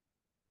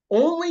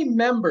only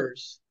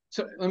members,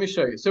 so let me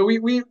show you. So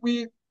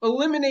we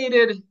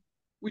eliminated,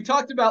 we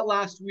talked about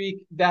last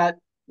week that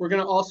we're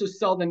going to also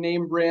sell the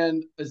name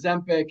brand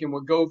Ozempic and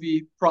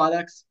Wegovy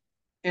products.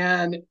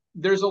 And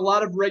there's a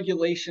lot of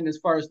regulation as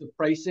far as the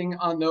pricing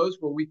on those,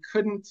 where we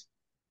couldn't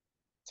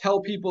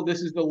tell people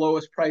this is the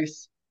lowest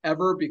price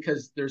ever,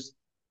 because there's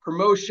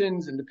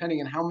promotions, and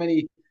depending on how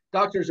many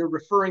doctors are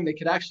referring, they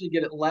could actually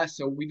get it less.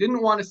 So we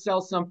didn't want to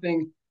sell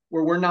something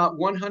where we're not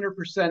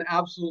 100%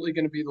 absolutely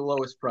going to be the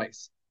lowest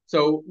price.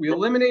 So we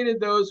eliminated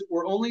those.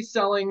 We're only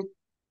selling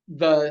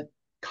the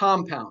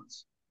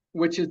compounds,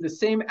 which is the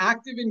same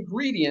active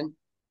ingredient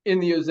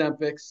in the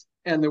Ozempics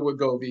and the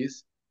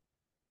Wegovys,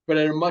 but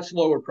at a much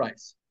lower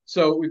price.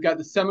 So we've got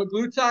the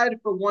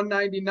semaglutide for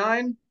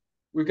 $199.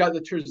 We've got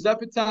the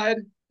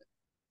tirzepatide.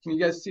 Can you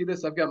guys see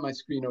this? I've got my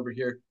screen over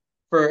here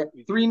for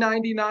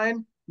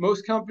 $399.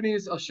 Most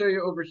companies, I'll show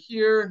you over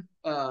here.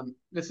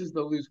 This is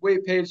the lose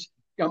weight page.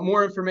 Got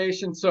more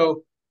information.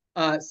 So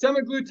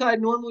semaglutide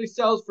normally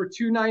sells for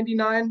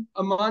 $299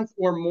 a month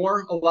or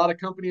more. A lot of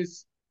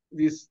companies,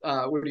 these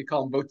what do you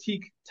call them,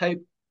 boutique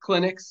type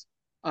clinics,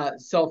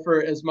 sell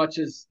for as much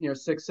as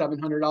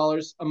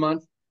 $600-700 a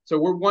month. So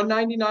we're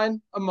 $199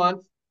 a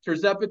month.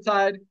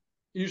 Tirzepatide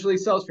usually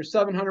sells for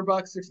 $700,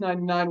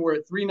 $699. We're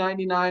at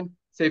 $399.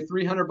 Save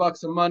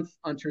 $300 a month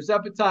on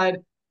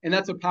tirzepatide, and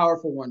that's a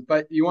powerful one.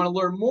 But you want to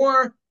learn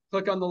more?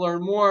 Click on the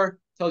Learn More.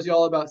 Tells you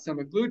all about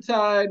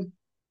semaglutide.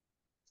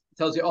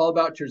 Tells you all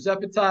about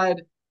tirzepatide.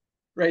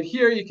 Right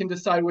here, you can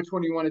decide which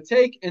one you want to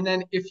take. And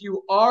then if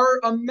you are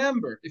a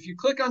member, if you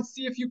click on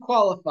See If You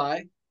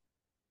Qualify,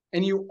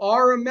 and you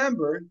are a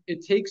member,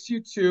 it takes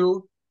you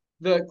to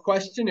the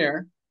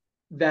questionnaire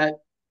that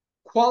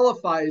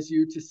qualifies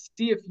you to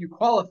see if you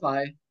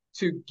qualify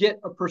to get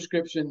a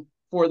prescription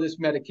for this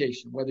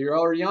medication, whether you're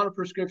already on a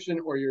prescription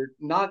or you're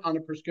not on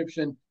a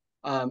prescription.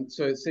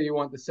 So say you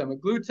want the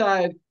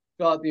semaglutide,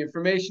 fill out the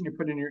information, you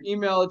put in your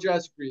email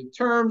address, agree to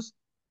terms,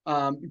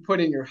 you put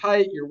in your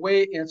height, your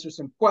weight, answer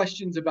some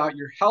questions about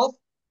your health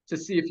to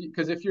see if you,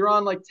 because if you're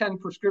on like 10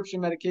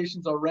 prescription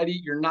medications already,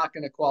 you're not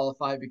going to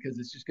qualify because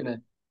it's just going to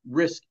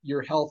risk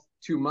your health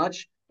too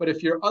much. But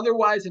if you're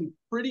otherwise in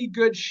pretty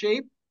good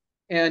shape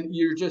and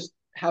you just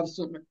have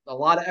a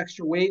lot of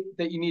extra weight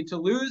that you need to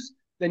lose,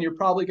 then you're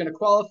probably going to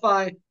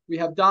qualify. We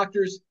have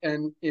doctors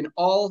and in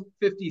all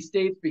 50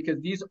 states,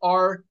 because these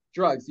are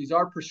drugs. These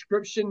are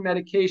prescription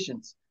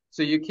medications.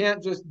 So you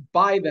can't just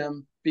buy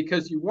them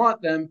because you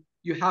want them.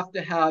 You have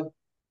to have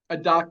a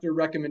doctor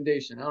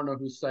recommendation. I don't know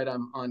whose site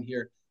I'm on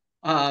here.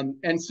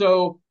 And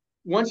so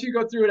once you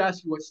go through it,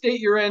 ask you what state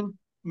you're in.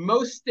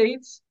 Most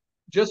states,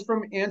 just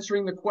from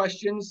answering the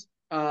questions,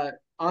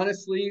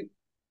 honestly,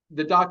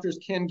 the doctors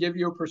can give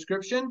you a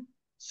prescription.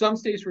 Some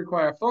states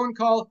require a phone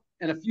call,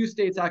 and a few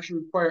states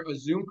actually require a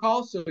Zoom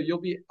call. So you'll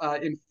be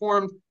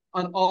informed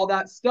on all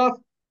that stuff.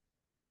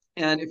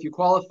 And if you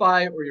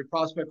qualify or your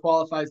prospect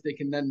qualifies, they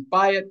can then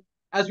buy it.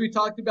 As we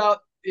talked about,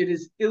 it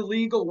is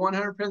illegal,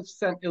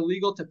 100%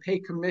 illegal to pay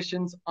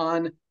commissions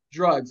on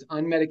drugs,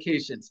 on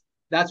medications.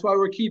 That's why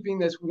we're keeping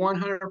this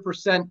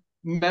 100%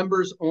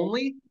 members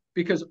only,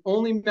 because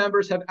only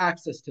members have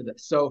access to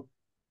this. So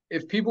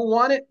if people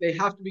want it, they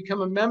have to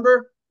become a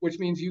member, which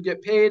means you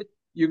get paid,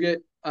 you get,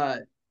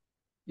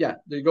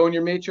 they go in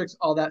your matrix,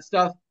 all that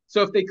stuff.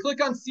 So if they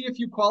click on see if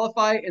you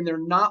qualify and they're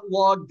not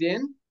logged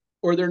in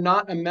or they're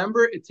not a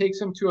member, it takes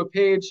them to a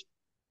page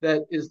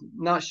that is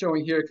not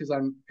showing here because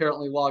I'm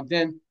apparently logged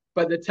in,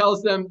 but that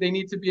tells them they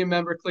need to be a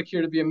member. Click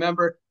here to be a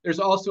member. There's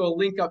also a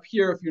link up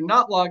here if you're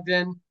not logged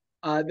in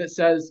that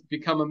says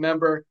become a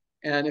member.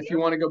 And if you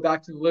want to go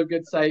back to the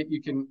LiveGood site,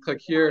 you can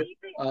click here.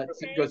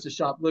 It goes to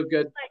shop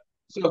LiveGood.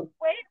 So,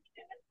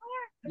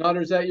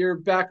 Nodder, is that your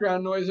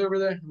background noise over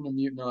there? I'm going to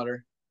mute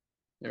Nodder.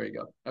 There we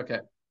go. Okay.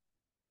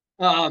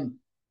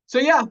 So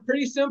yeah,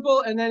 pretty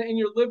simple. And then in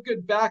your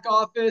LiveGood back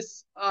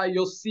office,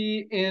 you'll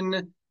see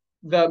in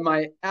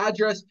my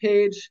address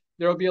page,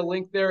 there will be a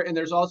link there. And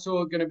there's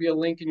also going to be a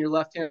link in your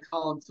left-hand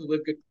column to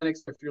LiveGood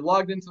clinics. If you're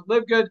logged into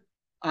LiveGood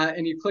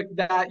and you click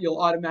that, you'll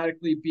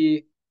automatically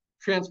be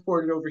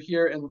transported over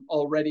here and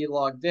already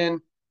logged in.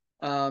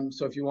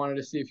 So if you wanted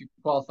to see if you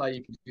qualify,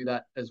 you can do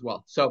that as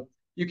well. So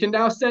you can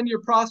now send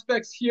your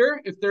prospects here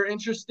if they're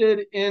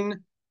interested in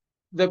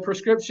the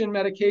prescription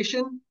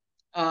medication.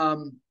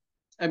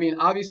 I mean,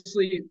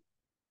 obviously,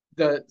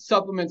 the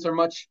supplements are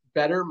much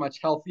better, much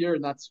healthier,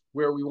 and that's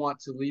where we want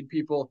to lead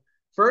people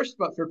first.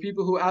 But for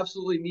people who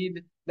absolutely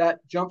need that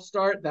jump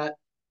start, that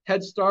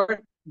head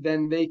start,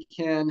 then they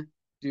can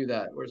do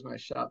that. Where's my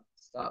stop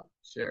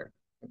share?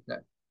 Okay.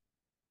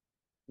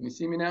 Can you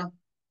see me now?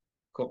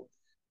 Cool.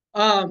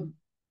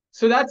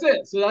 So that's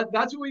it. So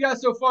that's what we got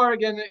so far.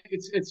 Again,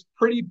 it's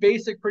pretty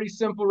basic, pretty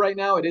simple right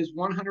now. It is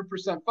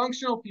 100%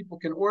 functional. People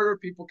can order,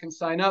 people can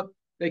sign up,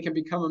 they can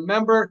become a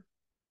member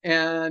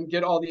and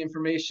get all the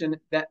information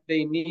that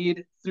they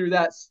need through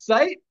that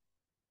site.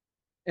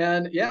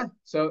 And yeah,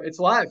 so it's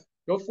live.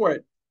 Go for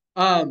it.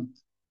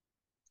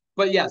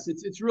 But yes,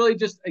 it's really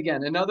just,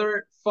 again,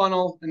 another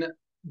funnel and a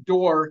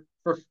door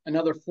for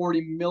another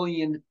 40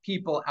 million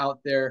people out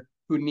there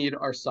who need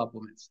our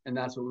supplements. And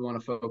that's what we want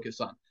to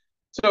focus on.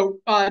 So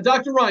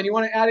Dr. Ron, you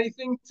want to add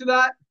anything to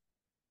that?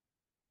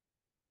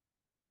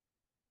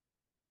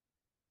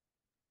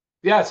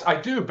 Yes,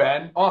 I do,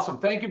 Ben. Awesome.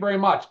 Thank you very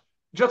much.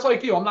 Just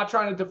like you, I'm not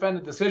trying to defend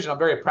the decision. I'm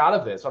very proud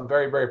of this. I'm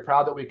very, very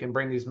proud that we can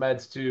bring these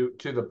meds to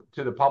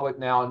the public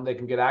now, and they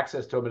can get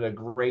access to them at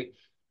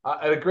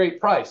a great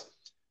price.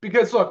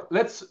 Because look,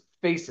 let's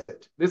face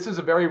it, this is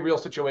a very real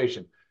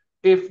situation.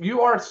 If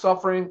you are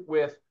suffering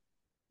with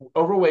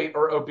overweight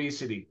or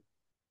obesity,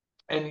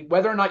 and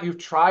whether or not you've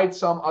tried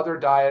some other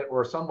diet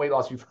or some weight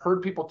loss, you've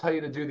heard people tell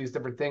you to do these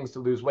different things to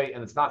lose weight,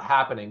 and it's not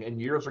happening,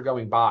 and years are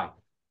going by.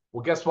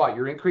 Well, guess what?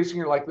 You're increasing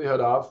your likelihood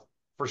of,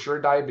 for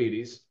sure,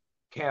 diabetes,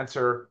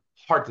 cancer,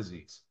 heart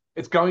disease.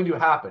 It's going to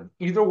happen.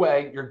 Either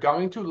way, you're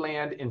going to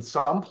land in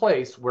some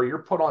place where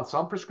you're put on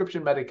some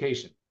prescription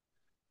medication.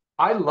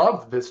 I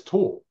love this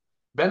tool.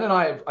 Ben and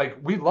I,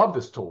 we love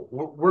this tool.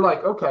 We're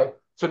like, okay,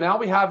 so now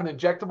we have an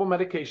injectable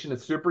medication.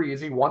 It's super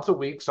easy, once a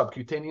week,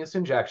 subcutaneous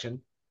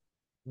injection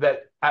that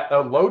at a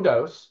low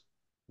dose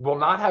will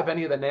not have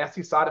any of the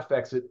nasty side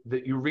effects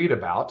that you read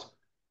about,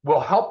 will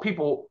help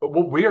people.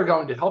 We are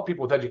going to help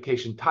people with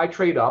education,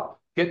 titrate up,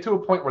 get to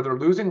a point where they're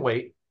losing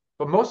weight.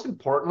 But most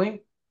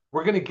importantly,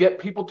 we're going to get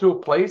people to a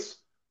place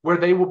where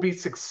they will be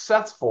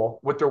successful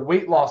with their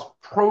weight loss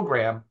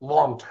program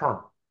long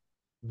term.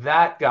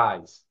 That,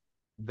 guys,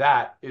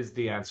 that is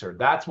the answer.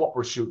 That's what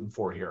we're shooting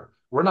for here.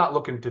 We're not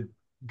looking to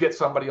get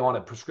somebody on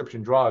a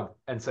prescription drug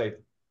and say,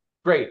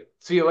 great,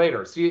 see you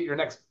later. See you at your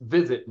next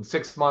visit in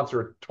 6 months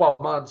or 12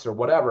 months or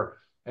whatever.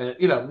 And,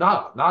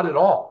 not at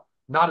all.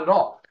 Not at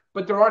all.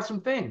 But there are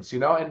some things,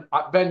 and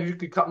Ben, you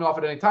could cut me off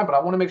at any time, but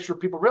I want to make sure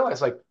people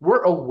realize,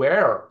 we're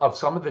aware of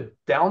some of the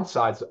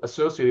downsides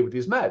associated with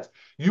these meds.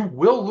 You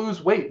will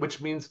lose weight,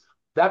 which means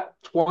that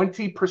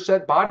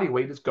 20% body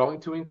weight is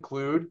going to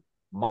include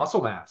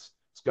muscle mass.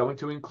 It's going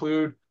to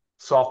include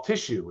soft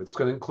tissue. It's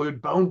going to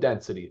include bone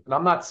density. And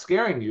I'm not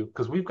scaring you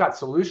because we've got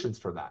solutions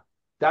for that.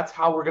 That's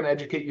how we're going to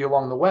educate you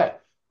along the way.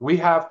 We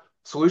have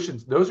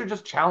solutions. Those are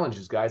just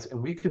challenges, guys.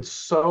 And we can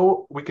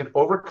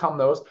overcome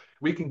those.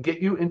 We can get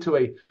you into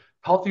a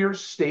healthier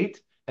state,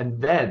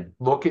 and then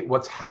look at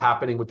what's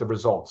happening with the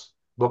results.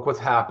 Look what's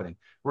happening.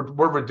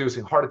 We're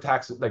reducing heart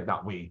attacks,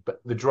 not we,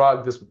 but the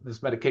drug,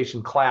 this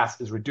medication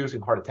class is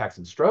reducing heart attacks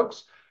and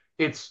strokes.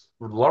 It's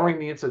lowering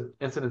the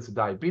incidence of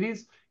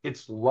diabetes.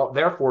 It's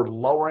therefore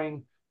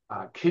lowering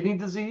kidney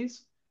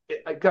disease.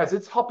 Guys,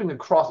 it's helping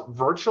across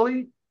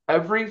virtually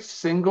every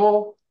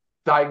single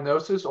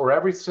diagnosis or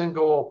every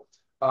single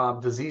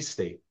disease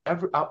state,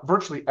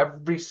 virtually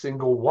every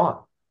single one.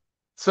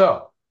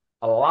 So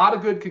a lot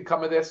of good can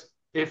come of this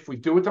if we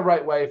do it the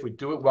right way, if we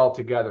do it well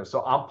together.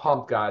 So I'm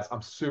pumped, guys.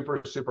 I'm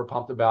super, super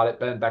pumped about it.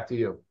 Ben, back to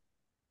you.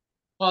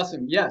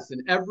 Awesome. Yes.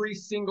 And every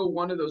single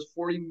one of those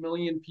 40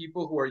 million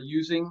people who are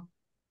using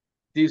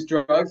these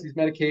drugs, these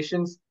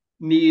medications,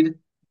 need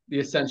the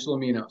essential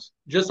aminos.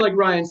 Just like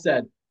Ryan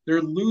said,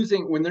 they're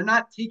losing, when they're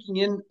not taking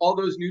in all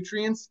those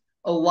nutrients,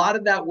 a lot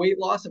of that weight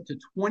loss, up to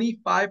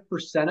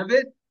 25% of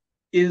it,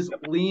 is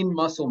lean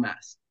muscle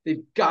mass.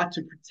 They've got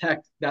to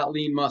protect that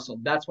lean muscle.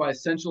 That's why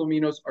essential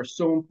aminos are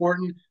so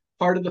important.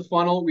 Part of the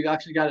funnel, we've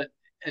actually got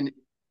a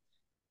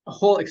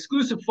whole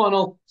exclusive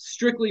funnel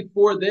strictly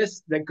for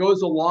this that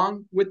goes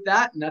along with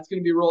that. And that's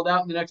going to be rolled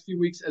out in the next few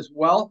weeks as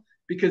well,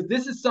 because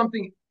this is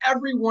something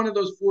every one of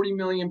those 40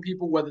 million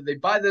people, whether they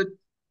buy the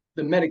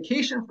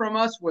medication from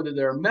us, whether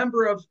they're a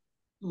member of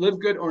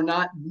LiveGood or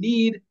not,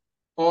 need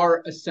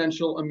our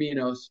essential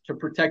aminos to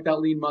protect that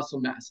lean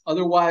muscle mass.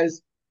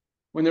 Otherwise,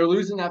 when they're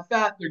losing that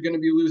fat, they're going to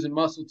be losing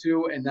muscle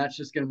too, and that's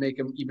just going to make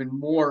them even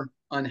more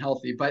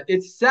unhealthy. But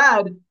it's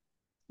sad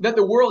that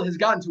the world has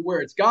gotten to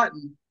where it's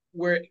gotten,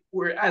 where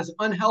we're as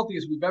unhealthy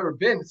as we've ever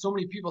been. So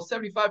many people,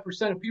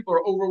 75% of people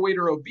are overweight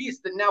or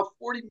obese, that now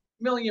 40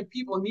 million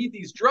people need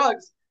these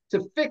drugs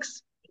to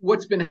fix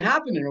what's been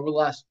happening over the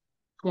last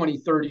 20,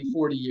 30,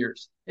 40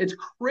 years. It's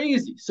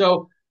crazy.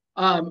 So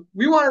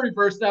we want to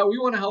reverse that. We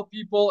want to help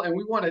people, and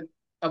we want to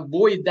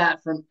avoid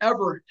that from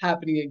ever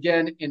happening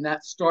again. And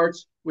that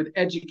starts with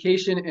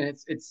education. And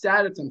it's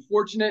sad. It's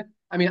unfortunate.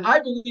 I mean, I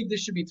believe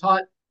this should be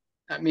taught.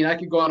 I mean, I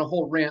could go on a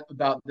whole rant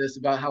about this,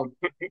 about how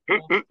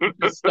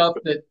stuff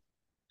that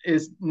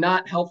is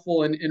not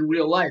helpful in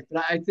real life.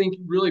 But I think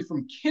really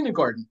from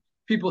kindergarten,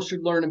 people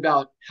should learn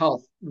about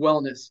health,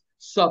 wellness,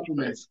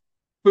 supplements,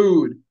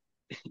 food,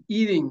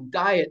 eating,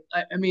 diet.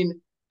 I mean,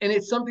 and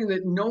it's something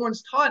that no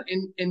one's taught.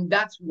 And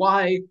that's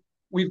why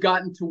we've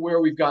gotten to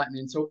where we've gotten.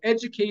 And so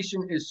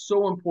education is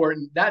so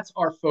important. That's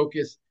our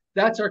focus.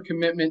 That's our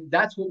commitment.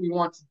 That's what we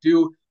want to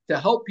do to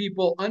help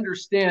people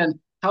understand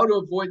how to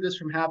avoid this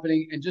from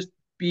happening and just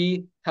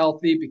be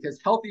healthy, because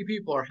healthy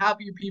people are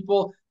happier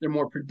people. They're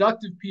more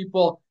productive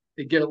people.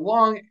 They get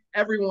along.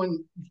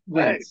 Everyone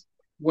wins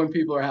when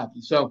people are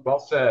happy. So well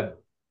said.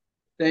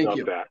 Thank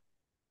you.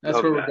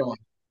 That's where we're going.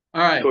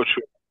 All right. So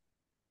true.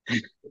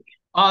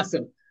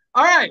 Awesome.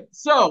 All right.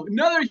 So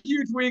another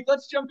huge week.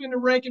 Let's jump into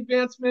rank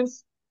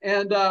advancements,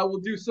 and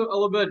we'll do a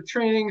little bit of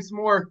training, some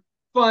more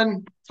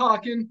fun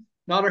talking.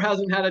 Nader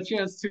hasn't had a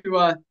chance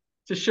to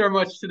share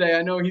much today.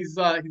 I know he's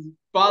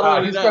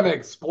bottling he's it up. He's going to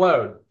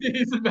explode.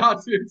 He's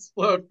about to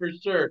explode for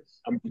sure.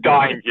 I'm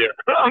dying here.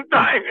 I'm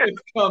dying.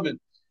 It's coming.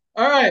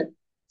 All right.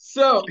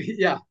 So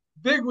yeah,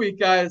 big week,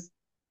 guys.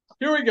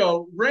 Here we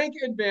go. Rank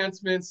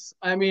advancements.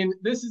 I mean,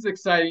 this is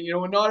exciting. You know,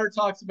 when Nader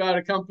talks about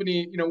a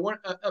company, you know,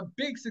 a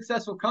big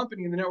successful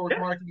company in the network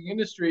marketing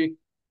industry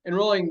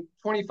enrolling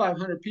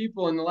 2,500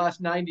 people in the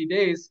last 90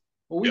 days.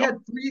 Well, we had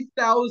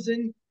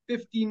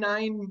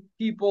 3,059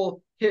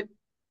 people hit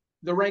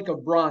the rank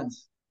of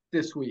bronze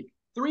this week.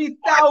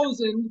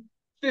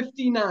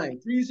 3,059,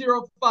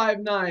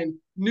 3,059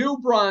 new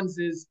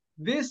bronzes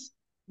this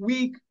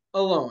week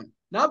alone.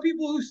 Not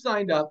people who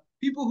signed up,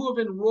 people who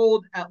have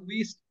enrolled at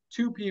least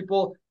 2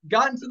 people,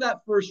 gotten to that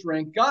first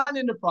rank, gotten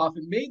into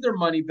profit, made their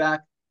money back,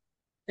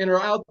 and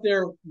are out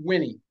there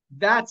winning.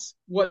 That's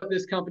what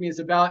this company is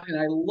about. And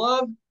I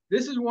love,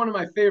 this is one of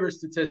my favorite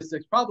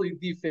statistics, probably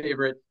the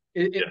favorite,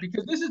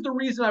 because this is the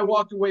reason I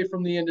walked away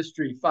from the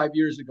industry 5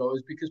 years ago,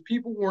 is because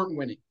people weren't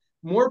winning.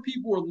 More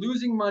people were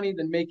losing money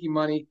than making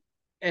money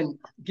and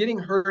getting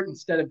hurt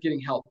instead of getting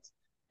helped.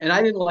 And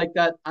I didn't like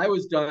that. I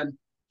was done.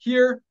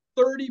 Here,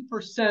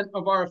 30%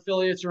 of our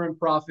affiliates are in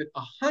profit.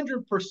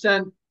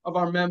 100% of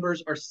our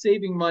members are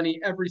saving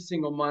money every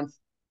single month.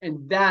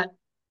 And that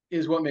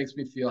is what makes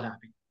me feel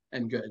happy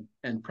and good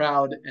and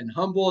proud and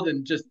humbled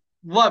and just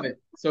love it.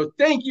 So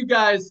thank you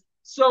guys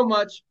so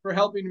much for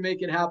helping to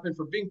make it happen,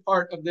 for being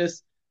part of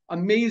this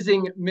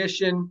amazing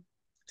mission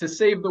to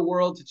save the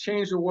world, to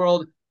change the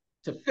world,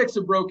 to fix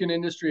a broken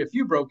industry, a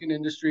few broken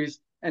industries,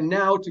 and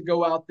now to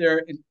go out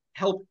there and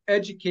help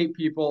educate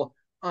people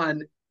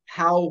on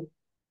how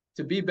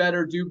to be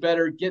better, do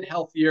better, get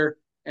healthier,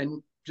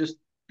 and just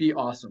be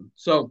awesome.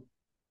 So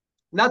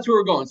that's where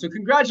we're going. So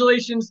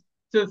congratulations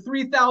to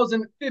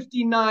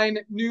 3,059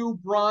 new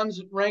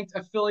bronze ranked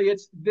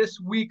affiliates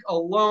this week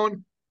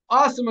alone.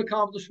 Awesome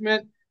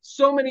accomplishment.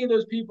 So many of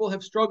those people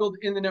have struggled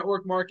in the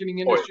network marketing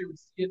industry. We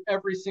see it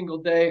every single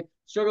day.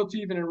 Struggle to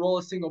even enroll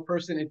a single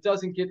person. It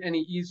doesn't get any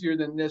easier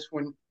than this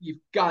when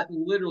you've got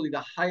literally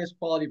the highest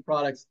quality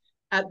products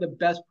at the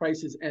best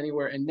prices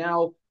anywhere. And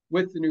now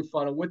with the new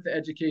funnel, with the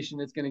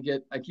education it's going to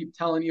get, I keep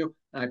telling you,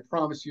 and I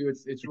promise you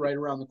it's right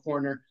around the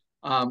corner.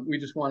 We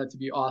just want it to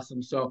be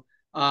awesome. So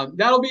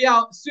that'll be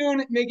out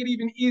soon. Make it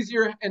even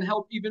easier and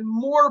help even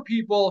more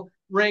people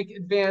rank,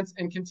 advance,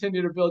 and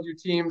continue to build your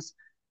teams.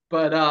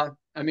 But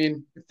I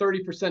mean,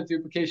 30%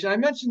 duplication. I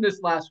mentioned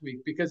this last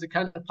week because it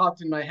kind of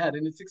popped in my head,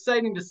 and it's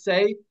exciting to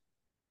say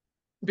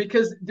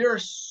because there are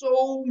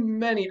so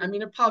many. I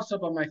mean, it pops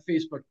up on my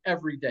Facebook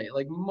every day,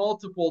 like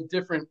multiple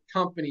different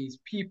companies,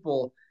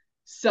 people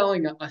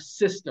selling a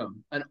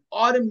system, an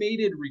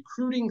automated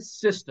recruiting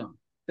system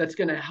that's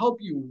going to help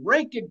you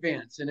rank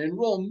advance and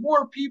enroll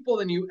more people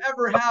than you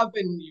ever have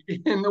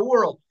in the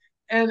world.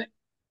 And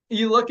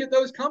you look at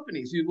those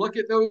companies, you look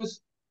at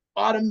those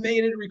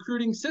automated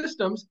recruiting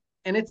systems,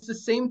 and it's the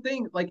same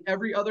thing like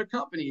every other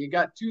company. You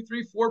got 2,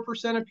 3,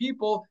 4% of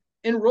people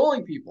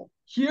enrolling people.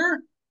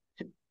 Here,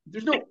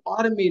 there's no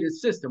automated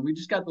system. We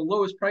just got the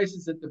lowest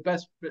prices at the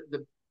best,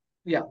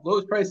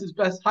 lowest prices,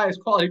 best,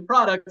 highest quality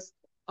products.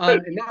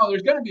 And now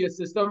there's going to be a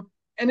system,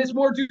 and it's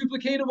more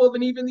duplicatable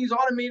than even these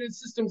automated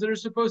systems that are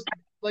supposed to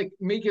like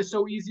make it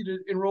so easy to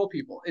enroll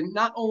people. And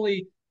not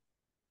only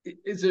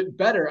is it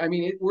better, I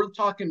mean, we're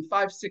talking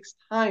 5, 6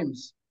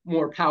 times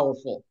more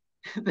powerful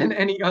than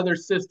any other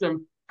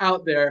system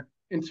out there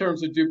in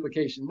terms of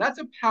duplication. That's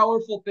a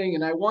powerful thing,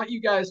 and I want you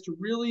guys to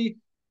really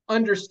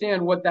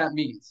understand what that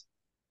means.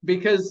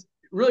 Because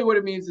really what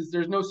it means is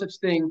there's no such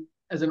thing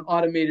as an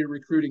automated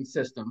recruiting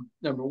system,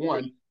 number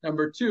one.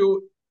 Number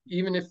two,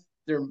 even if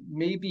there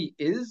maybe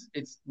is,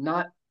 it's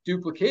not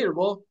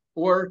duplicatable,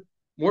 or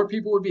more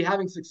people would be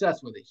having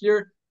success with it.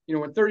 Here,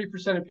 when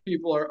 30% of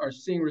people are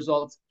seeing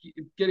results,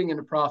 getting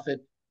into profit,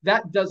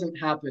 that doesn't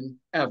happen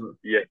ever.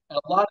 Yeah. A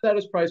lot of that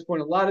is price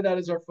point. A lot of that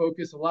is our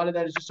focus. A lot of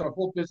that is just our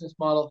whole business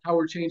model, how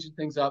we're changing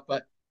things up.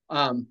 But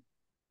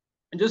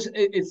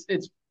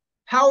it's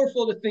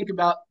powerful to think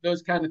about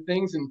those kind of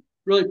things and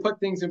really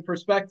put things in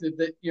perspective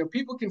that,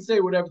 people can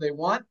say whatever they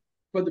want,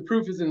 but the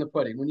proof is in the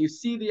pudding. When you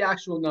see the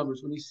actual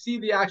numbers, when you see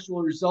the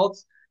actual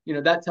results,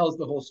 that tells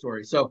the whole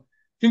story. So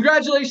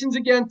congratulations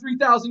again,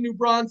 3,000 new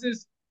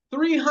bronzes,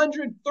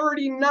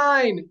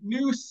 339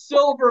 new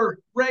silver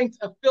ranked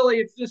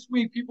affiliates this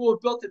week. People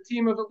have built a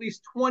team of at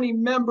least 20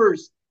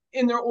 members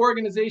in their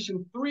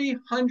organization,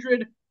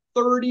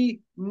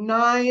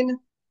 339,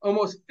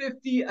 almost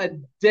 50 a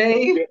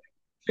day.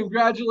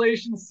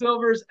 Congratulations,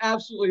 Silvers.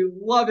 Absolutely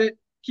love it.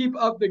 Keep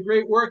up the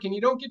great work. And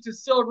you don't get to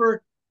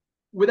silver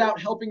without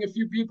helping a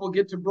few people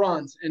get to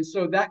bronze. And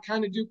so that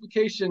kind of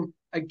duplication,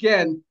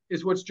 again,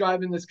 is what's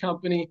driving this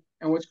company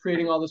and what's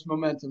creating all this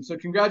momentum. So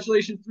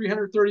congratulations,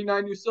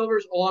 339 new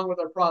silvers along with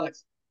our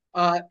products.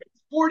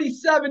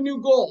 47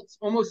 new golds,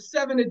 almost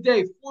 7 a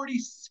day,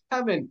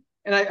 47.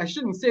 And I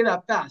shouldn't say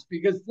that fast,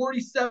 because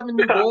 47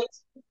 new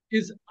golds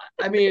is,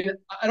 I mean,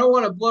 I don't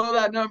want to blow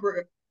that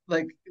number,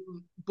 like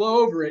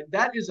blow over it.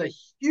 That is a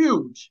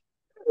huge,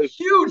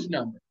 huge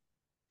number.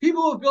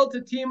 People have built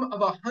a team of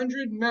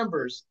 100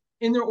 members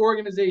in their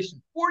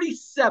organization,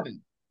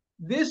 47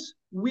 this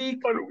week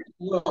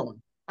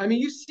alone. I mean,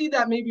 you see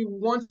that maybe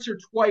once or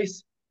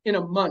twice in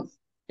a month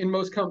in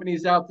most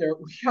companies out there.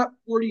 We got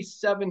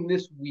 47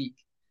 this week.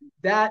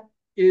 That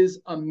is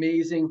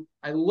amazing.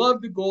 I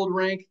love the gold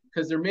rank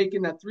because they're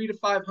making that $300 to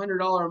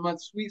 $500 a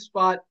month sweet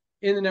spot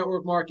in the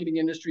network marketing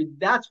industry.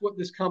 That's what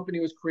this company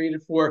was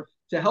created for,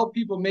 to help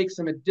people make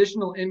some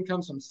additional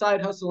income, some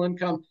side hustle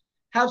income,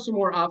 have some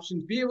more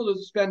options, be able to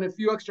spend a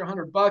few extra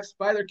 $100,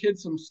 buy their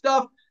kids some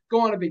stuff,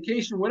 go on a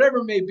vacation, whatever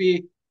it may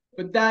be.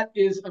 But that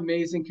is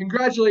amazing.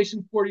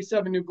 Congratulations,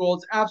 47 new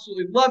golds.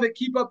 Absolutely love it.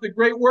 Keep up the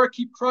great work.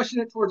 Keep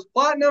crushing it towards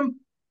platinum.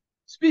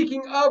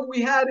 Speaking of,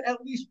 we had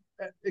at least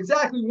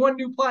exactly 1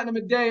 new platinum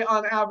a day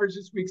on average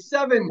this week.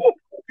 7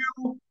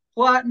 new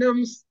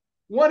platinums,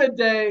 1 a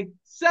day,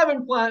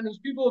 7 platinums.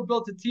 People have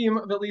built a team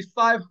of at least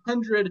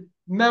 500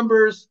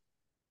 members.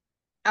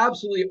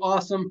 Absolutely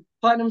awesome.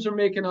 Platinums are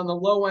making on the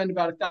low end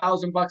about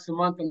 $1,000 a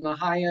month, on the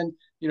high end,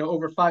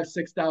 over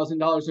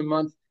 $5,000-$6,000 a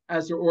month,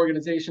 as their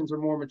organizations are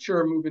more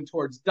mature, moving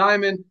towards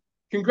diamond.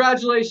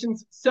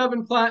 Congratulations,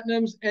 7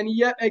 platinums. And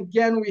yet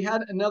again, we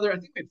had another, I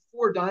think we had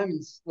 4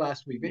 diamonds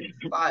last week, maybe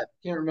 5,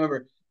 can't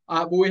remember.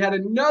 But we had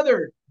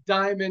another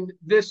diamond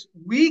this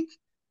week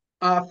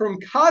from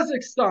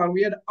Kazakhstan.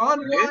 We had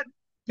Anwat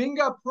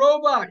Binga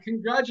Proba.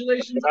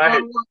 Congratulations,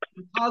 Anwat,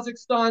 from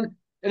Kazakhstan.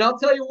 And I'll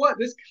tell you what,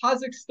 this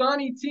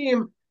Kazakhstani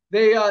team,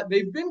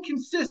 they've been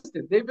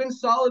consistent. They've been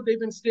solid. They've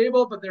been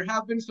stable, but there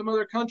have been some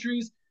other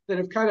countries that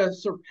have kind of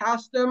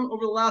surpassed them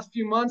over the last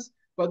few months,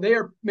 but they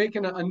are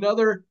making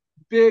another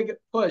big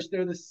push.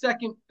 They're the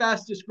second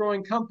fastest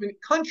growing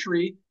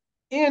country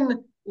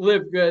in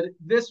LiveGood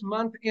this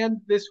month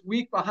and this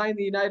week, behind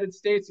the United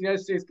States. The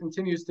United States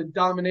continues to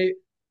dominate,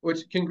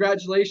 which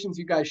congratulations,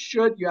 you guys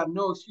should. You have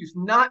no excuse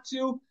not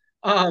to.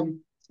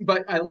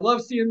 But I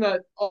love seeing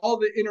all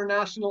the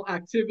international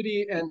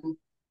activity and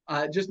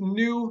just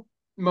new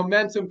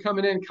momentum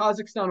coming in.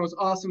 Kazakhstan was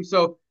awesome.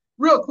 So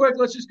real quick,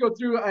 let's just go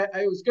through.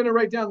 I was going to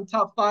write down the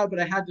top 5, but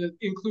I had to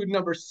include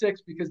number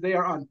 6 because they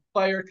are on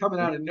fire, coming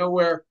out of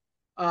nowhere.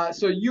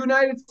 So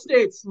United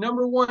States,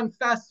 number 1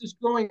 fastest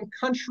growing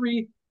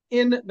country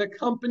in the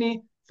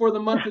company for the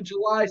month of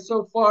July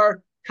so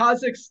far.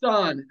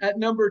 Kazakhstan at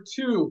number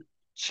 2.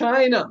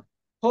 China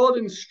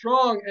holding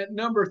strong at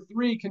number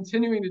 3,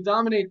 continuing to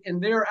dominate.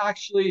 And they're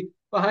actually,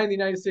 behind the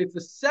United States, the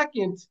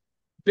second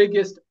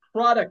biggest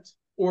product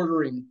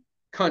ordering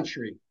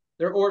country.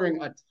 They're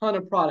ordering a ton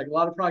of product. A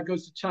lot of product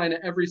goes to China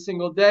every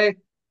single day.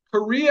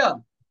 Korea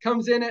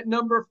comes in at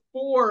number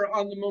 4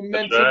 on the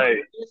momentum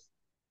list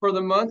for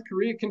the month.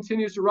 Korea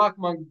continues to rock.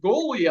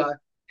 Mongolia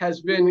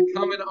has been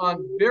coming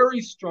on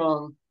very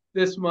strong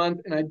this month.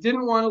 And I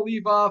didn't want to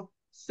leave off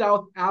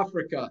South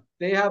Africa.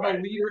 They have a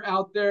leader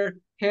out there.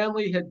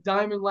 Hanley hit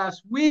diamond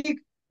last week.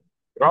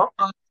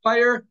 On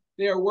fire.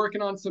 They are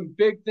working on some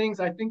big things.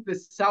 I think the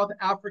South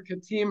Africa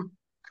team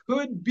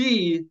could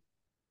be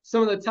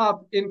some of the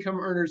top income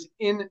earners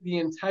in the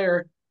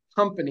entire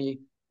company.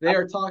 They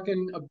are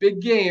talking a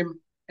big game,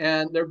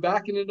 and they're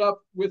backing it up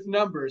with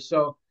numbers.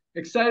 So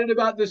excited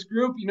about this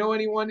group. You know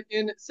anyone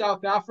in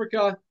South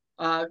Africa,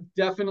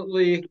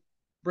 definitely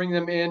bring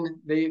them in.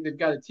 They've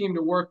got a team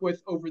to work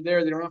with over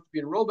there. They don't have to be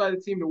enrolled by the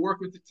team to work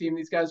with the team.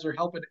 These guys are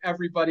helping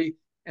everybody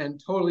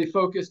and totally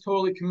focused,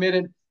 totally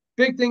committed.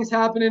 Big things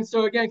happening.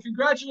 So again,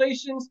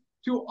 congratulations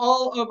to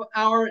all of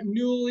our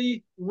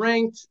newly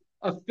ranked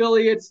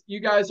affiliates. You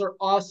guys are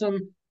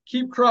awesome.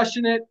 Keep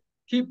crushing it.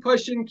 Keep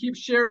pushing, keep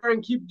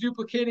sharing, keep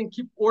duplicating,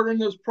 keep ordering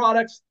those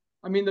products.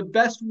 I mean, the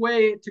best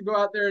way to go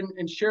out there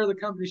and share the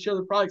company, share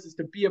the products is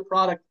to be a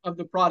product of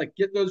the product.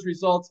 Get those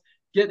results,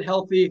 get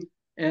healthy,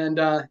 and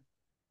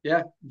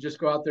yeah, just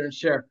go out there and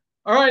share.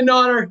 All right,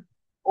 Nonner,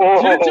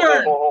 it's your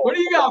turn. What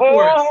do you got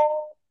for us?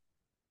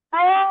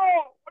 Bro,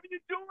 what are you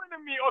doing to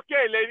me?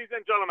 Okay, ladies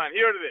and gentlemen,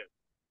 here it is.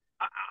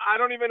 I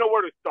don't even know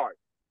where to start.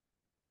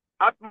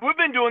 We've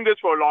been doing this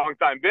for a long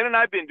time. Ben and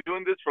I have been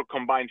doing this for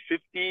combined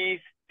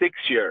 56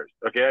 years.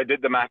 Okay, I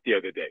did the math the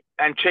other day.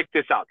 And check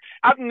this out.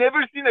 I've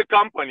never seen a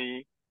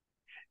company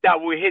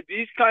that will hit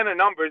these kind of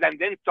numbers and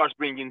then starts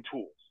bringing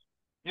tools.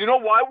 You know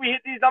why we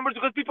hit these numbers?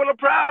 Because people are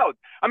proud.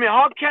 I mean,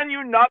 how can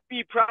you not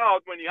be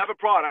proud when you have a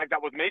product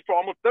that was made for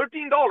almost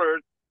 $13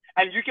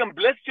 and you can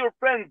bless your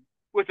friends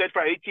with it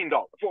for $18?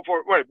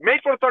 Made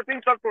for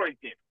 13, sold for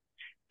 18.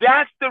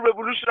 That's the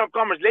revolution of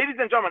commerce. Ladies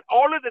and gentlemen,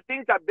 all of the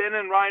things that Ben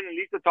and Ryan and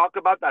Lisa talk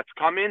about that's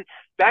coming,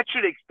 that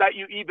should excite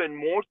you even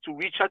more to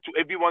reach out to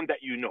everyone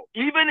that you know.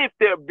 Even if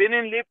they've been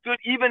in LiveGood,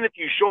 even if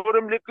you showed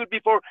them LiveGood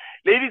before,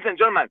 ladies and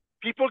gentlemen,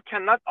 people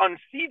cannot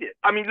unsee it.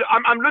 I mean,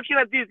 I'm looking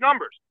at these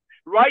numbers.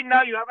 Right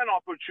now, you have an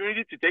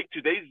opportunity to take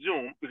today's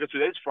Zoom, because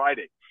today's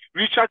Friday.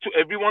 Reach out to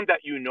everyone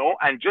that you know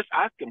and just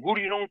ask them, who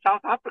do you know in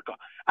South Africa?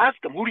 Ask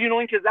them, who do you know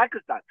in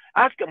Kazakhstan?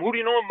 Ask them, who do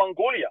you know in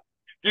Mongolia?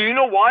 Do you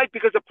know why?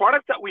 Because the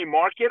products that we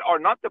market are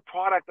not the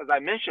products, as I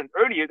mentioned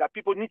earlier, that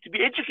people need to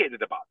be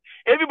educated about.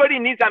 Everybody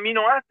needs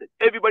amino acids.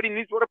 Everybody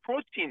needs what a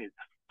protein is.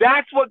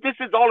 That's what this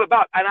is all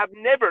about. And I've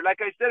never, like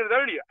I said it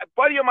earlier, a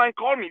buddy of mine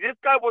called me. This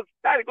guy was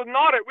static. He goes,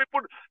 "Not it. We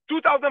put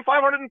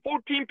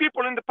 2,514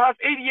 people in the past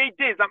 88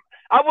 days."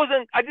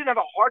 I didn't have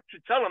a heart to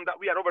tell him that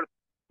we had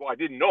I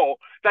didn't know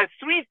that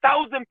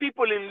 3,000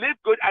 people in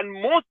LiveGood, and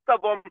most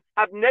of them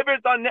have never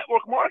done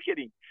network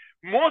marketing.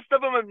 Most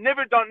of them have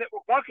never done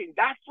network marketing.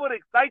 That's what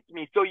excites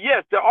me. So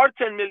yes, there are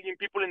 10 million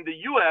people in the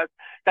U.S.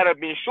 that have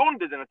been shown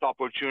business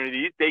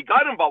opportunities. They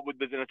got involved with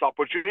business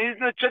opportunities,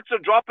 and the checks are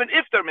dropping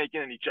if they're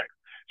making any checks.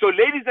 So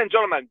ladies and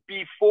gentlemen,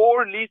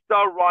 before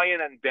Lisa,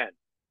 Ryan, and Ben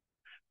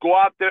go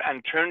out there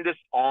and turn this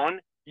on,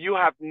 you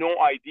have no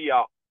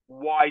idea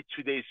why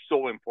today is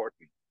so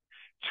important.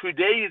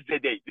 Today is the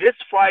day. This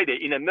Friday,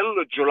 in the middle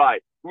of July,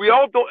 we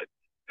all don't.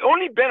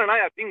 Only Ben and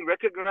I think,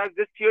 recognize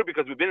this year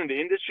because we've been in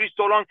the industry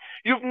so long.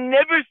 You've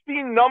never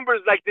seen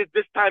numbers like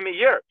this time of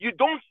year. You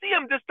don't see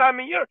them this time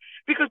of year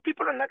because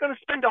people are not going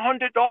to spend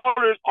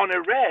 $100 on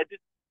a red,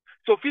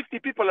 so 50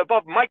 people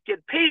above might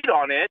get paid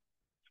on it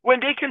when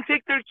they can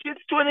take their kids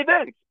to an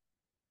event.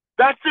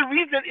 That's the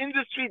reason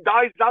industry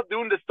dies out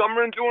during the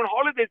summer and during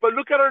holidays. But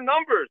look at our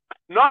numbers.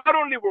 Not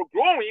only we're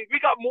growing, we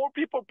got more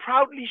people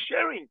proudly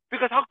sharing,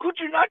 because how could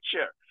you not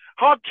share?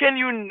 How can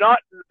you not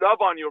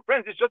love on your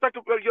friends? It's just like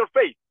your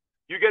faith.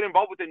 You get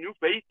involved with a new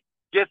faith,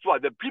 guess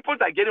what? The people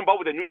that get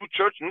involved with a new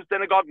church, new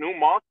synagogue, new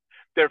mosque,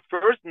 their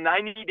first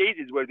 90 days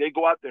is where they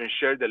go out there and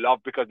share the love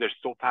because they're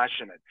so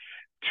passionate.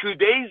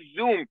 Today's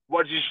Zoom,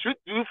 what you should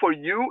do for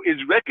you is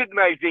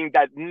recognizing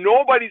that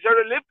nobody's heard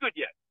of LiveGood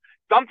yet.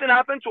 Something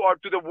happened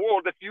to the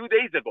world a few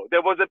days ago.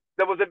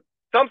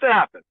 Something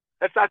happened.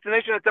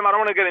 Assassination attempt. I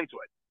don't want to get into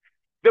it.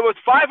 There was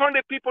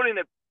 500 people in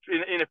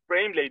a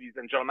frame, ladies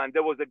and gentlemen.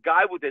 There was a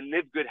guy with a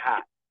LiveGood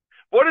hat.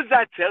 What does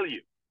that tell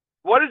you?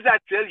 What does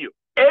that tell you?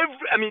 There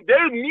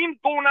are memes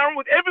going on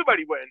with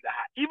everybody wearing the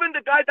hat, even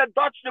the guy that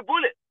dodged the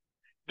bullet.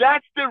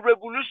 That's the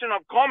revolution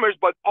of commerce.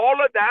 But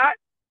all of that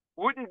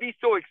wouldn't be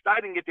so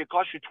exciting if it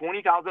cost you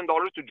 $20,000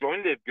 to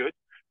join LiveGood,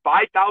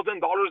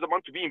 $5,000 a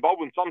month to be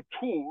involved with some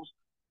tools.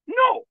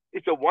 No,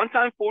 it's a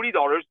one-time $40.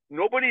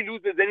 Nobody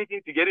loses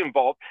anything to get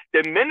involved.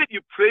 The minute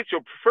you place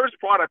your first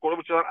product order,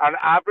 which is on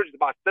average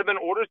about 7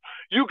 orders,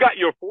 you got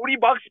your $40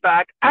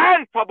 back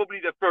and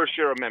probably the first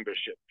share of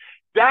membership.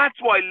 That's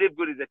why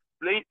LiveGood is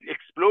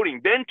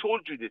exploding. Ben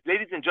told you this.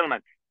 Ladies and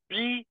gentlemen,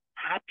 be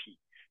happy.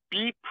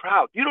 Be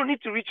proud. You don't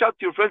need to reach out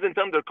to your friends and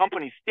tell them their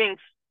company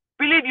stinks.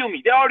 Believe you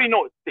me, they already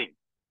know it stinks.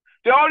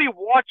 They're already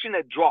watching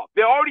it drop.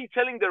 They're already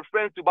telling their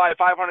friends to buy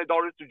 $500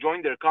 to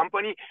join their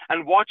company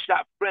and watch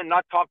that friend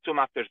not talk to them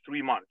after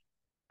 3 months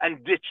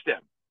and ditch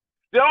them.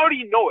 They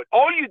already know it.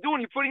 All you do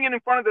when you're putting it in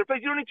front of their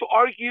face, you don't need to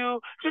argue.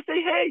 Just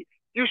say, hey,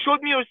 you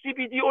showed me your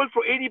CBD oil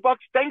for $80.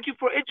 Thank you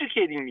for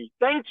educating me.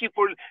 Thank you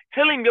for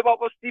telling me about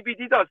what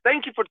CBD does.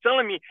 Thank you for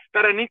telling me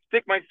that I need to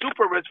take my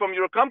super reds from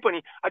your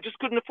company. I just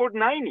couldn't afford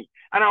 90.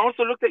 And I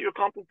also looked at your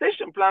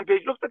compensation plan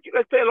page. Looks like you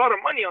guys pay a lot of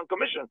money on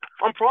commission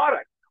on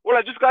products. Well,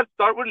 I just got to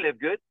start with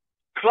LiveGood,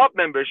 club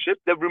membership.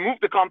 They removed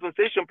the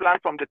compensation plan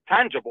from the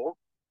tangible,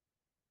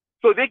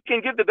 so they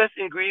can give the best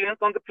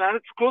ingredients on the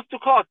planet close to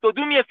cost. So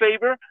do me a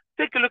favor,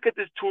 take a look at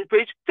this tour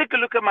page, take a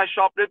look at my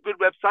Shop LiveGood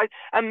website,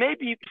 and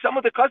maybe some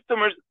of the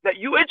customers that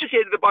you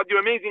educated about your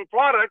amazing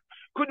products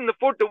couldn't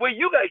afford the way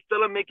you guys sell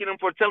them, making them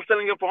for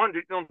selling them for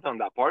 100. Don't tell them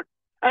that part.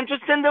 And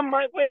just send them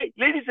my way.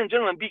 Ladies and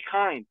gentlemen, be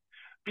kind,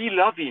 be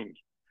loving.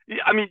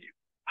 I mean,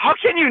 how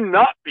can you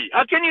not be?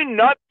 How can you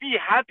not be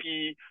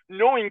happy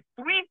knowing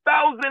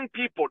 3,000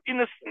 people in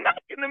the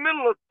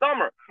middle of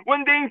summer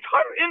when the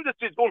entire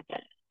industry is going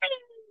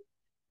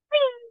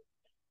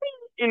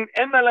in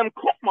MLM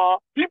coma?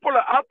 People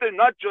are out there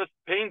not just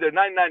paying their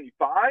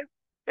 $9.95.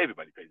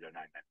 Everybody pays their $9.95.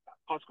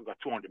 Costco got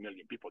 200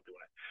 million people doing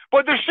it,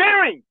 but they're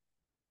sharing.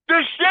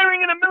 They're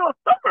sharing in the middle of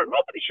summer.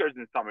 Nobody shares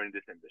in the summer in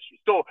this industry.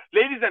 So,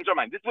 ladies and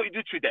gentlemen, this is what you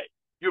do today.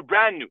 You're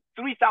brand new.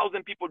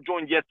 3,000 people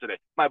joined yesterday.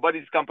 My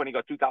buddy's company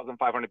got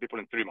 2,500 people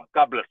in 3 months.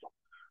 God bless them.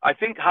 I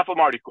think half of them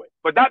already quit.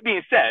 But that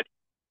being said,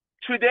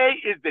 today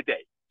is the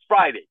day,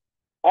 Friday.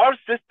 Our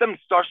system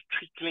starts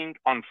trickling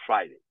on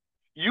Friday.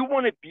 You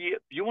want to be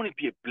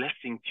a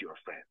blessing to your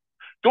friends.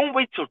 Don't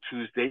wait till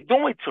Tuesday.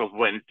 Don't wait till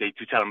Wednesday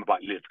to tell them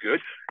about LiveGood.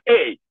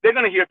 A, they're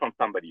going to hear from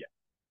somebody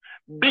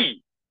else.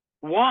 B,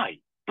 why?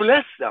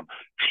 Bless them.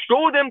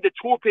 Show them the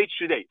tour page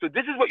today. So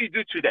this is what you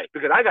do today,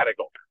 because I got to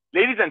go.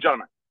 Ladies and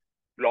gentlemen,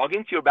 log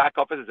into your back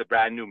office as a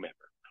brand new member.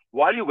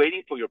 While you're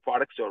waiting for your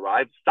products to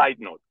arrive, side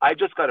note, I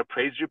just got a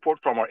praise report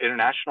from our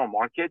international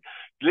market.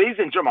 Ladies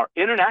and gentlemen,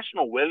 our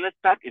international wellness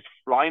pack is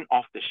flying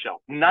off the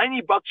shelf.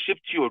 $90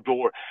 shipped to your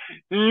door.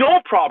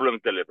 No problem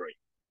delivering.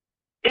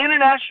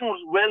 International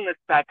wellness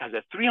pack has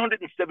a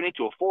 $370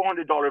 to a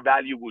 $400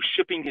 value. We're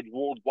shipping it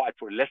worldwide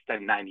for less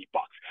than $90.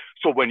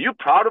 So when you're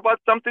proud about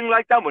something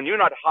like that, when you're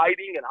not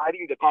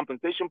hiding the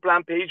compensation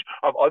plan page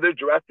of other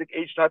Jurassic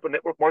Age type of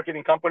network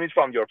marketing companies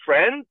from your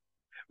friends,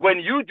 when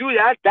you do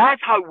that,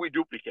 that's how we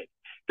duplicate.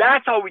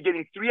 That's how we're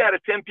getting 3 out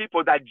of 10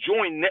 people that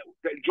join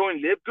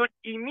LiveGood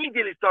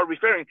immediately start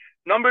referring.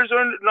 Numbers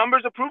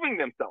are proving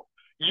themselves.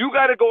 You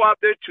got to go out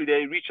there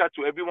today, reach out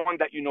to everyone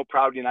that you know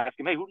proudly and ask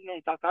them, hey, who do you know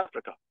in South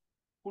Africa?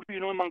 Who do you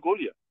know in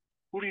Mongolia?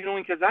 Who do you know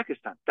in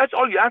Kazakhstan? That's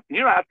all you ask.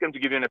 You're not asking them to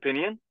give you an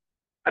opinion.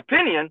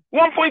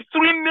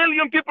 1.3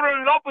 million people are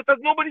in love with us.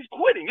 Nobody's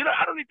quitting.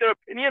 I don't need their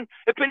opinion.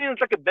 Opinion is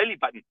like a belly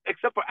button.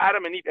 Except for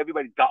Adam and Eve,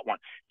 everybody's got one.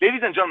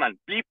 Ladies and gentlemen,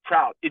 be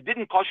proud. It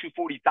didn't cost you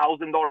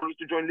 $40,000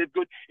 to join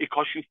LiveGood. It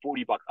cost you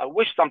 $40. I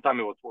wish sometime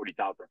it was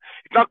 $40,000.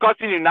 It's not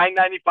costing you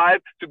 $9.95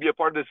 to be a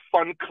part of this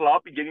fun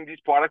club and getting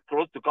these products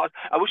close to cost.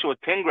 I wish it was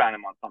 $10,000 a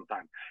month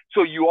sometime.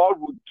 So you all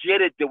would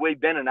get it the way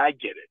Ben and I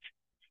get it.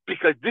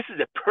 Because this is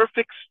a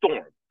perfect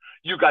storm.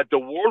 You got the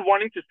world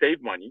wanting to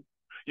save money.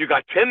 You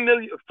got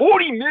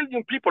 40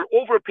 million people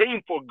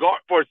overpaying for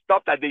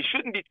stuff that they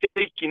shouldn't be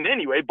taking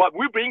anyway, but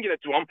we're bringing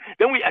it to them.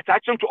 Then we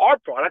attach them to our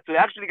product. So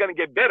they're actually going to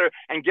get better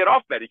and get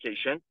off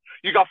medication.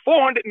 You got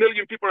 400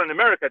 million people in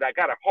America that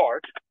got a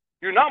heart.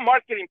 You're not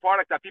marketing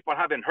products that people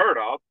haven't heard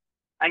of.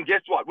 And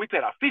guess what? We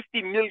paid out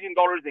 $50 million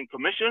in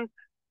commissions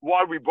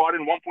while we brought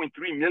in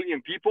 1.3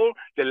 million people.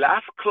 The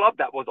last club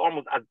that was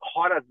almost as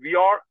hot as we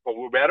are, but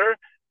we're better,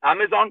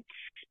 Amazon,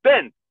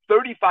 spent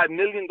 $35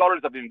 million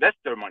of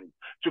investor money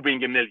to bring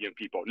 1 million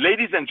people.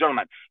 Ladies and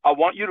gentlemen, I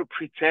want you to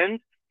pretend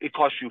it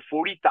costs you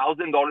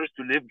 $40,000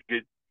 to live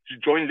good, to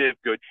join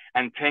LiveGood,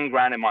 and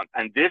 $10,000 a month.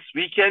 And this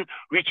weekend,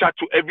 reach out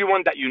to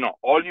everyone that you know.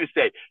 All you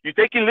say, you're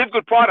taking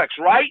LiveGood products,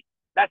 right?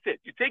 That's it.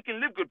 You're taking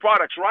LiveGood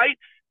products, right?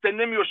 Send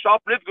them your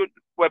Shop LiveGood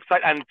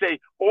website and say,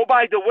 oh,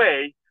 by the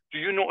way, do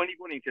you know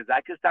anyone in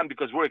Kazakhstan?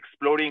 Because we're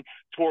exploding.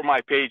 Toward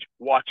my page,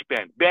 watch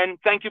Ben. Ben,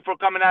 thank you for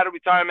coming out of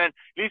retirement.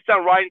 Lisa,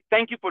 Ryan,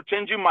 thank you for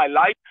changing my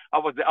life. I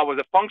was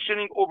a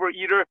functioning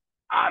overeater.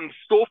 I'm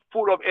so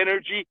full of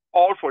energy,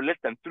 all for less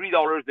than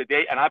 $3 a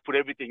day, and I put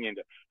everything in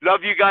there.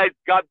 Love you guys.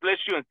 God bless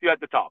you, and see you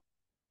at the top.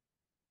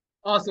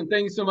 Awesome.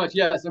 Thank you so much.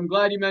 Yes, I'm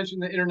glad you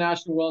mentioned the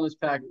International Wellness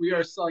Pack. We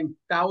are selling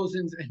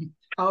thousands and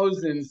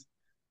thousands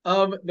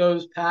of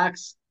those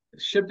packs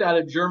shipped out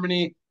of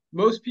Germany.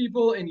 Most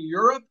people in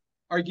Europe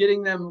are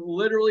getting them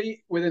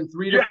literally within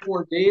 3 to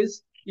 4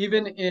 days.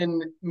 Even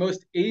in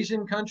most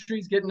Asian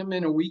countries, getting them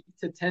in a week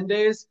to 10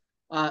 days.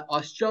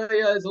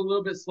 Australia is a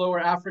little bit slower.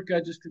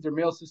 Africa, just because their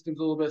mail system's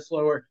a little bit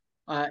slower.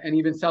 And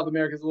even South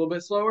America is a little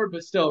bit slower.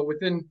 But still,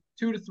 within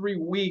 2 to 3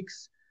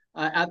 weeks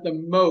at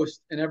the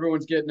most, and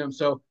everyone's getting them.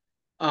 So,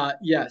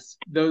 yes,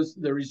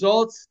 the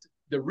results,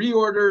 the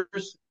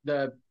reorders,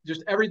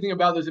 just everything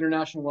about those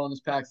international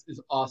wellness packs is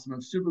awesome.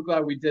 I'm super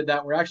glad we did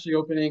that. We're actually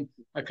opening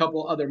a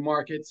couple other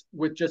markets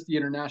with just the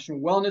international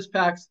wellness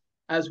packs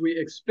as we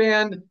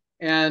expand.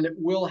 And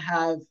we'll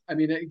have,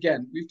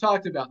 again, we've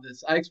talked about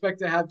this. I expect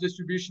to have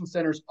distribution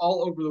centers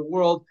all over the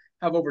world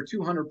have over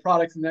 200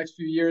 products in the next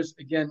few years.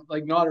 Again,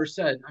 like Nader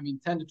said, I mean,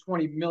 10 to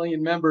 20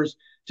 million members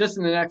just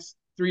in the next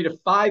 3 to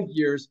 5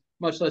 years,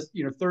 much less,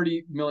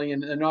 30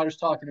 million. And Nader's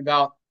talking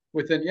about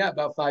within,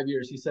 about 5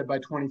 years, he said by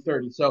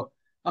 2030. So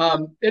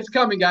it's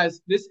coming,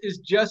 guys. This is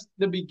just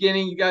the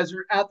beginning. You guys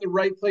are at the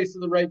right place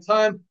at the right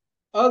time.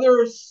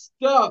 Other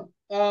stuff.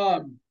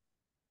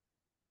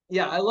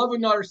 Yeah, I love what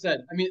Nader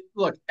said. I mean,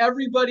 look,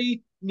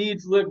 everybody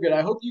needs LiveGood.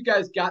 I hope you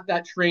guys got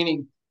that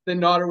training that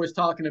Nader was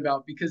talking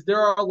about, because there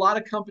are a lot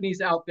of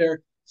companies out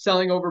there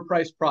selling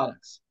overpriced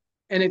products.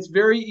 And it's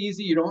very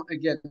easy. You don't,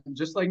 again,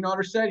 just like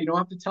Nader said, you don't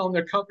have to tell them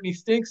their company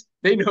stinks.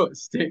 They know it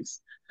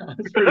stinks. But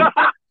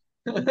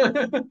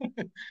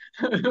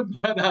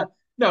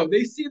no,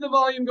 they see the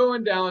volume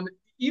going down.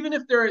 Even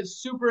if they're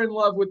super in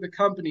love with the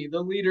company,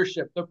 the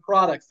leadership, the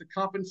products, the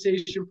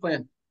compensation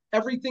plan,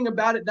 everything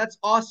about it, that's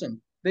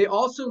awesome. They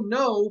also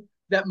know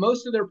that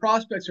most of their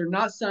prospects are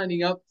not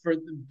signing up for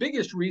the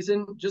biggest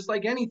reason, just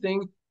like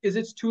anything, is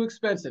it's too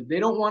expensive. They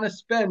don't want to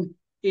spend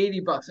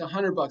 80 bucks,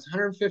 100 bucks,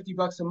 150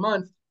 bucks a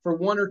month for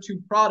 1 or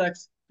 2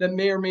 products that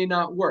may or may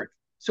not work.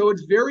 So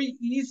it's very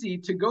easy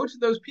to go to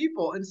those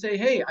people and say,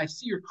 hey, I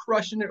see you're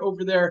crushing it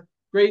over there.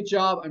 Great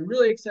job. I'm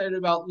really excited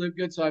about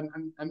LiveGood. So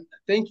I'm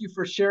thank you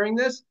for sharing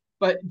this.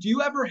 But do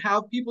you ever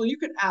have people, you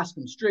could ask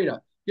them straight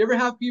up, you ever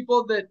have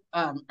people that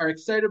are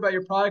excited about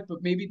your product,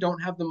 but maybe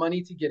don't have the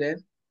money to get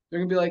in? They're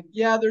going to be like,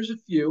 yeah, there's a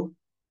few,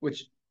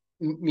 which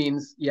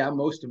means, yeah,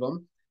 most of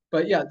them.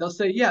 But yeah, they'll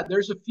say, yeah,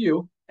 there's a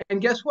few. And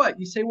guess what?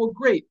 You say, well,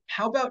 great.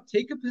 How about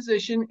take a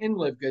position in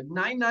LiveGood,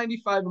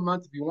 $9.95 a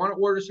month. If you want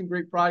to order some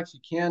great products, you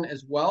can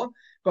as well.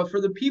 But for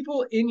the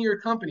people in your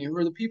company, who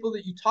are the people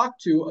that you talk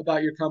to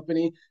about your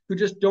company, who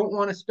just don't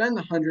want to spend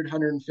the $100,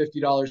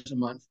 $150 a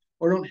month,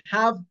 or don't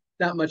have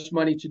that much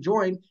money to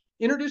join,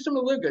 introduce them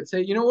to LiveGood.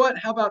 Say, you know what?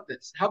 How about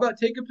this? How about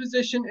take a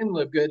position in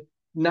LiveGood,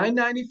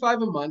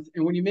 $9.95 a month,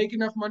 and when you make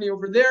enough money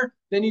over there,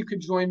 then you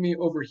could join me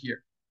over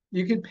here.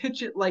 You can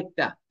pitch it like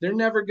that. They're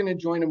never going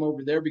to join them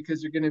over there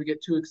because they're going to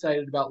get too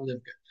excited about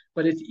LiveGood.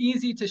 But it's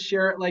easy to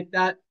share it like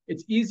that.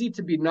 It's easy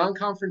to be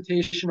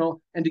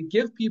non-confrontational and to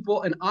give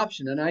people an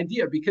option, an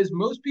idea, because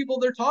most people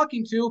they're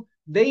talking to,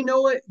 they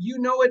know it, you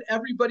know it,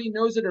 everybody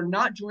knows it, are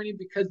not joining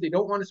because they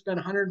don't want to spend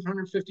 $100,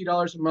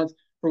 $150 a month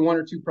for 1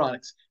 or 2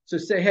 products. So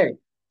say, hey,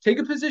 take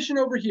a position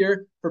over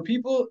here for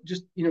people,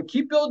 just,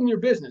 keep building your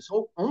business.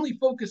 Only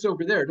focus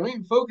over there. Don't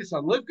even focus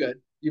on LiveGood,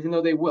 even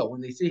though they will. When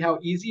they see how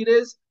easy it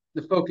is,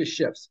 the focus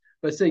shifts.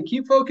 But say,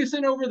 keep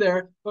focusing over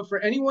there. But for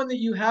anyone that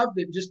you have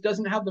that just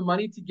doesn't have the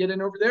money to get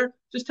in over there,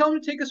 just tell them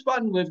to take a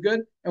spot and LiveGood.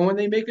 And when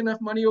they make enough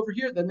money over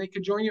here, then they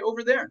could join you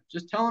over there.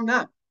 Just tell them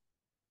that.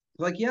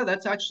 Like, yeah,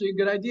 that's actually a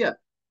good idea.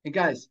 And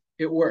guys,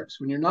 it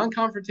works. When you're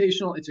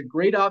non-confrontational, it's a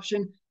great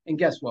option. And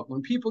guess what?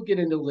 When people get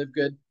into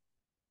LiveGood,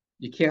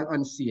 you can't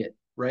unsee it,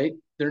 right?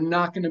 They're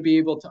not going to be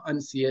able to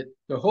unsee it.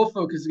 Their whole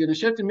focus is going to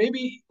shift. And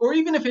maybe, or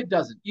even if it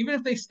doesn't, even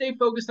if they stay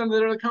focused on the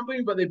other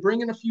company, but they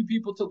bring in a few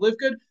people to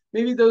LiveGood,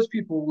 maybe those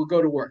people will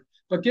go to work.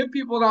 But give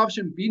people an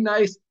option. Be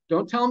nice.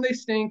 Don't tell them they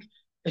stink,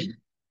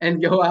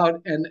 and go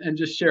out and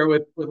just share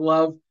with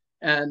love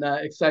and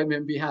excitement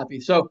and be happy.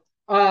 So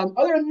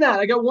other than that,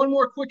 I got one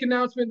more quick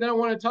announcement. Then I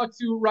want to talk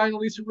to Ryan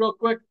and Lisa real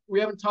quick. We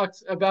haven't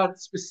talked about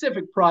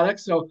specific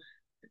products. So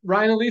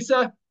Ryan and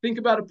Lisa, think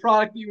about a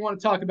product that you want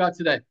to talk about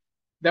today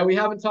that we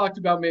haven't talked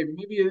about,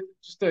 maybe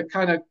just a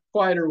kind of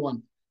quieter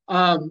one.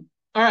 All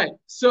right,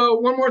 so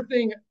one more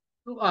thing.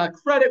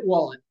 Credit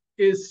wallet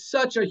is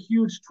such a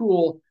huge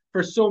tool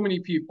for so many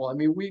people. I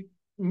mean,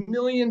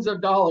 millions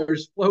of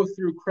dollars flow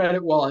through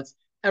credit wallets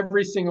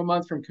every single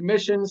month, from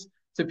commissions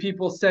to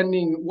people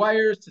sending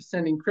wires to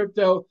sending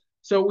crypto.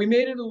 So we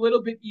made it a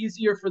little bit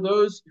easier for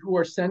those who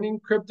are sending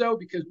crypto,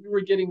 because we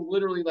were getting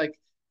literally like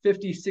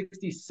 50,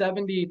 60,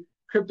 70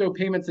 crypto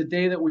payments a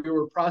day that we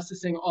were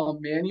processing all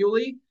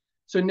manually.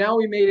 So now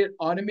we made it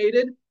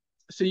automated.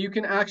 So you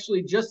can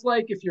actually, just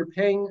like if you're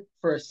paying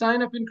for a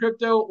sign up in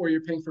crypto or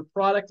you're paying for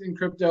product in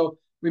crypto,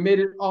 we made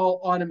it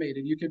all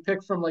automated. You can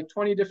pick from like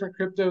 20 different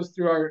cryptos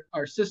through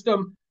our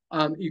system.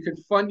 You can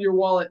fund your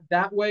wallet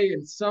that way.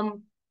 In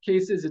some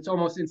cases, it's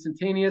almost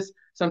instantaneous.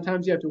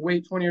 Sometimes you have to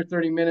wait 20 or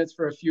 30 minutes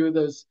for a few of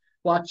those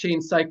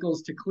blockchain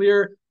cycles to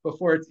clear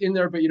before it's in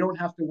there, but you don't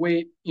have to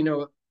wait,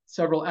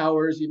 several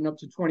hours, even up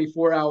to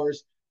 24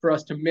 hours for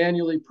us to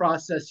manually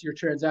process your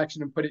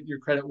transaction and put it in your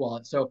credit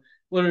wallet. So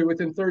literally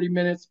within 30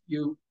 minutes,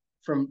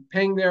 from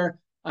paying there,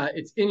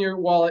 it's in your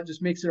wallet.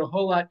 Just makes it a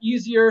whole lot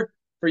easier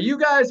for you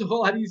guys, a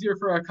whole lot easier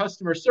for our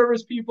customer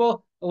service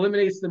people,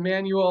 eliminates the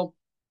manual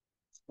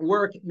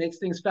work, makes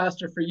things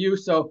faster for you.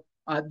 So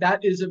that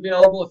is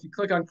available. If you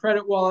click on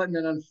credit wallet and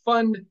then on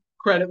fund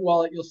credit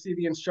wallet, you'll see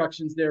the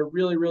instructions there.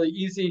 Really, really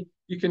easy.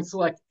 You can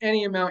select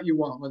any amount you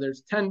want, whether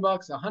it's 10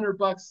 bucks, 100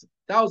 bucks,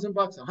 1,000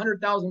 bucks,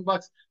 100,000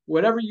 bucks,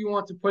 whatever you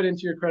want to put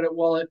into your credit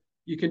wallet,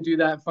 you can do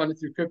that and fund it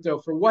through crypto.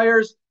 For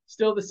wires,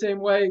 still the same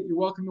way. You're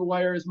welcome to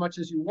wire as much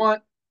as you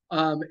want.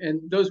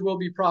 And those will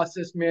be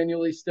processed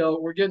manually still.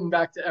 We're getting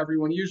back to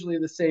everyone, usually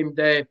the same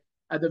day.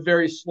 At the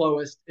very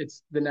slowest,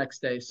 it's the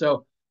next day.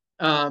 So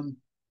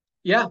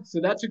Yeah, so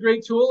that's a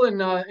great tool, and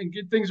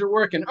good things are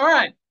working. All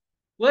right.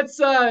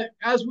 Let's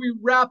as we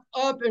wrap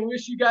up and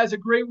wish you guys a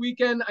great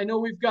weekend. I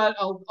know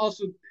I'll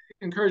also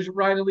encourage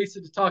Ryan and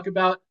Lisa to talk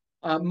about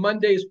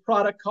Monday's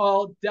product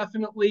call.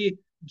 Definitely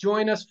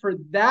join us for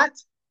that.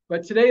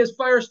 But today is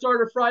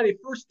Firestarter Friday,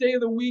 first day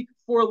of the week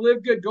for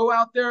Live Good. Go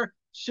out there,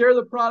 share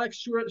the products,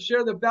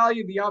 share the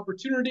value, the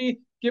opportunity,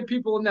 get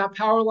people in that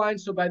power line.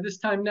 So by this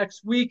time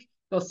next week,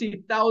 they'll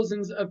see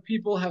thousands of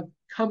people have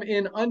come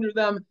in under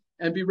them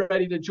and be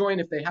ready to join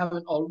if they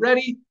haven't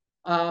already.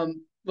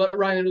 Let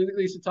Ryan and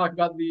Lisa talk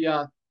about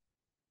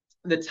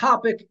the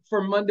topic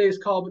for Monday's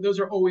call, but those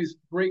are always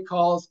great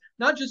calls,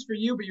 not just for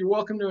you, but you're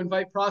welcome to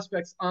invite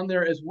prospects on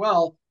there as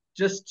well,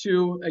 just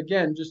to,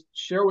 again, just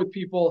share with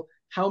people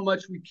how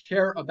much we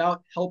care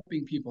about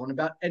helping people and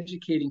about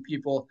educating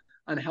people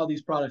on how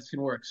these products can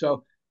work.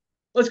 So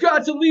let's go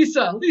out to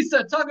Lisa.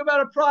 Lisa, talk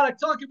about a product,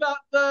 talk about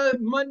the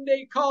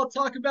Monday call,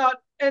 talk about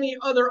any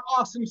other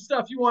awesome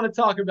stuff you want to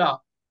talk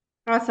about.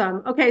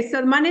 Awesome. Okay,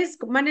 so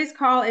Monday's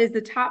call is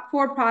the top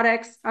 4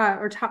 products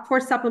or top 4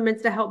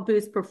 supplements to help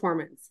boost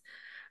performance.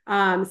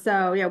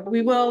 So yeah,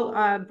 we will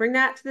bring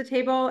that to the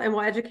table and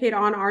we'll educate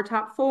on our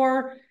top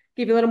 4,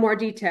 give you a little more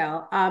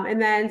detail.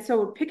 And then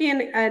so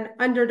picking an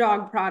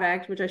underdog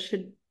product, which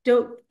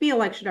don't feel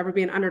like should ever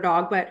be an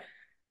underdog, but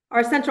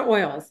our essential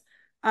oils.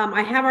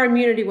 I have our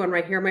immunity one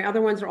right here. My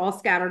other ones are all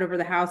scattered over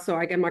the house, so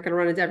I'm not going to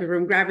run into every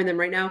room grabbing them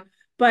right now.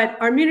 But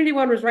our immunity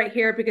one was right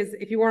here because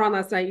if you weren't on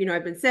last night, you know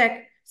I've been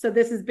sick. So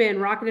this has been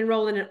rocking and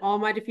rolling in all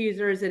my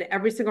diffusers in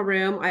every single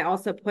room. I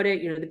also put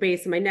it, the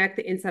base of my neck,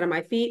 the inside of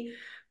my feet.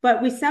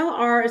 But we sell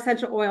our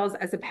essential oils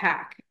as a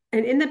pack.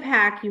 And in the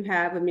pack, you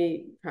have, let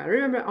me try to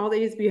remember all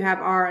these. You have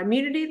our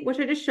immunity, which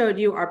I just showed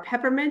you, our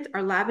peppermint,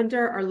 our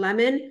lavender, our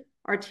lemon,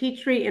 our tea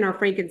tree, and our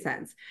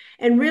frankincense.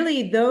 And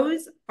really,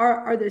 those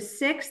are the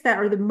 6 that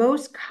are the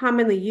most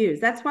commonly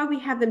used. That's why we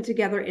have them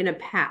together in a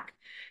pack.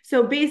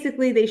 So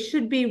basically, they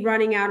should be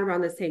running out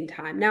around the same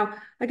time. Now,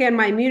 again,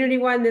 my immunity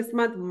one this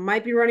month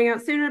might be running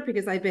out sooner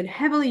because I've been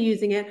heavily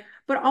using it,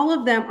 but all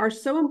of them are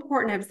so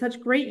important, have such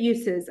great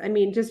uses. I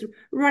mean, just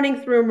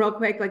running through them real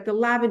quick, like the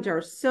lavender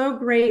is so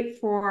great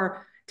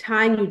for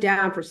tying you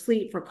down, for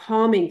sleep, for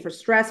calming, for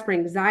stress, for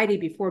anxiety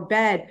before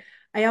bed.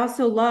 I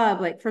also love,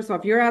 like, first of all,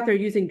 if you're out there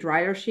using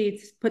dryer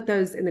sheets, put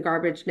those in the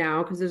garbage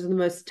now because those are the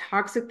most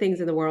toxic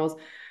things in the world.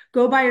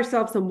 Go buy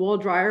yourself some wool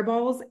dryer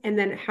balls. And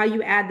then how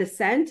you add the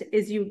scent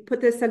is you put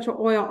the essential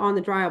oil on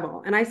the dryer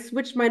ball. And I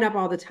switch mine up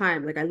all the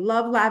time. Like I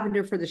love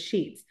lavender for the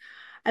sheets.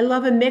 I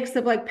love a mix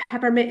of like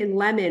peppermint and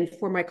lemon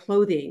for my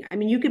clothing. I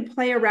mean, you can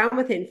play around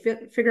with it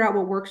and figure out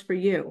what works for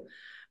you.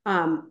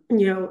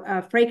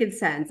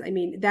 Frankincense. I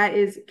mean,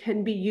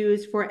 can be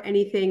used for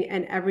anything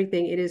and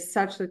everything. It is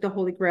such like the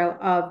holy grail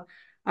of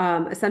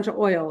essential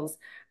oils.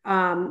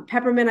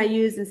 Peppermint I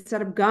use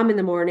instead of gum in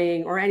the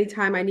morning or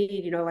anytime I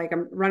need, like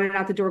I'm running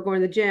out the door,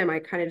 going to the gym, I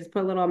kind of just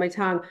put a little on my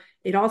tongue.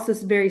 It also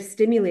is very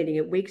stimulating.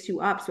 It wakes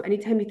you up. So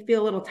anytime you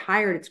feel a little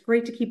tired, it's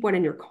great to keep one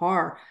in your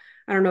car.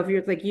 I don't know if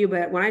you're like you,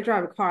 but when I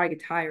drive a car, I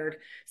get tired.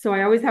 So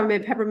I always have my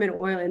peppermint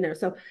oil in there.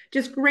 So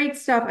just great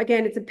stuff.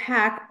 Again, it's a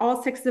pack,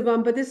 all 6 of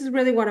them, but this is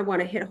really what I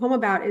want to hit home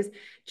about is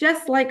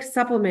just like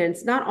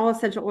supplements, not all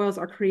essential oils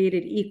are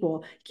created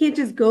equal. You can't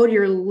just go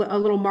to a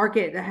little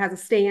market that has a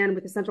stand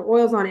with essential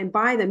oils on it and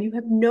buy them. You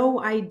have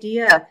no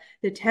idea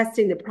the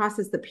testing, the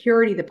process, the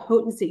purity, the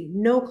potency,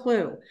 no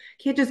clue. You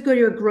can't just go to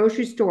your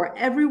grocery store.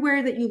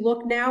 Everywhere that you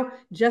look now,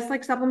 just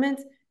like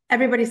supplements,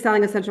 everybody's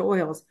selling essential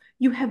oils.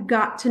 You have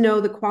got to know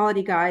the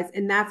quality, guys.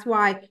 And that's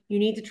why you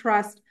need to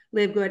trust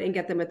Live Good and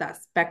get them with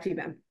us. Back to you,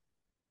 Ben.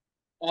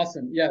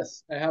 Awesome.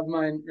 Yes, I have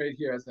mine right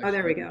here. Oh,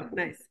 there we go.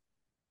 Nice.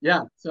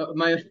 Yeah. So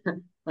my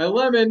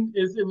lemon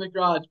is in the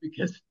garage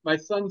because my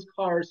son's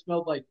car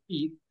smelled like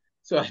feet.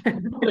 So I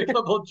put a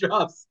couple of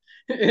drops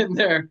in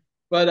there.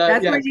 But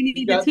that's yes, where you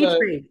need the tea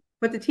tree.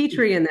 Put the tea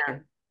tree in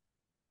there.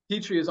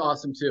 Tea tree is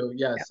awesome too.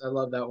 Yes, yeah. I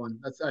love that one.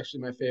 That's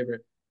actually my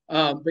favorite.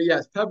 But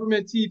yes,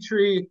 peppermint, tea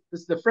tree.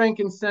 This is the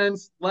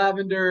frankincense,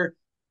 lavender,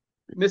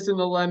 missing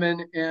the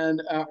lemon,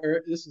 and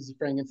or this is the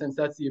frankincense.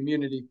 That's the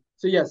immunity.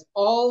 So yes,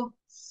 all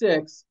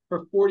 6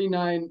 for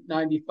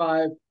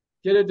 $49.95.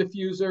 Get a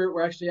diffuser.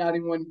 We're actually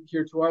adding one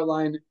here to our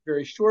line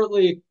very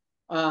shortly.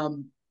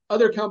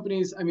 Other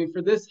companies, I mean,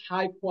 for this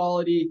high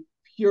quality,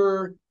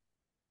 pure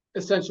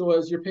essential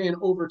oils, you're paying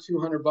over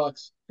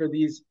 $200 for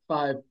these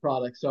 5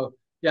 products. So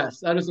yes,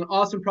 that is an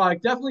awesome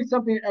product. Definitely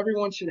something that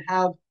everyone should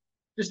have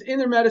just in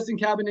their medicine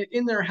cabinet,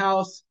 in their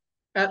house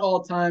at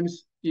all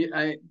times.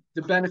 The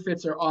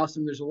benefits are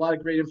awesome. There's a lot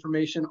of great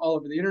information all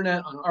over the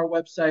internet on our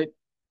website.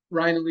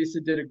 Ryan and Lisa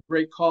did a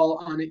great call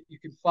on it. You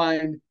can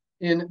find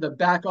in the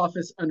back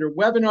office under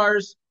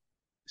webinars.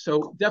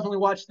 So definitely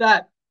watch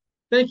that.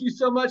 Thank you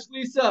so much,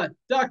 Lisa.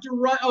 Dr.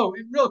 Ryan,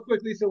 real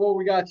quick, Lisa, while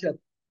we got you.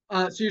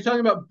 So you're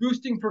talking about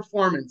boosting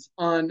performance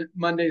on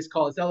Monday's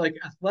call. Is that like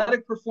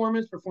athletic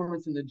performance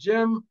in the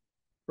gym,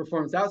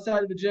 performance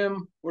outside of the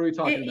gym? What are we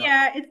talking about?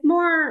 Yeah, it's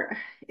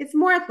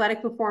more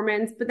athletic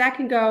performance, but that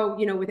can go,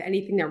 with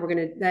anything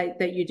that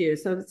that you do.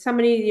 So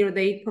somebody,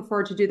 they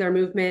prefer to do their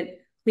movement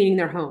cleaning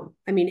their home.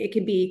 I mean, it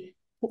could be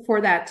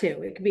for that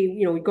too. It could be,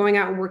 you know, going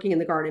out and working in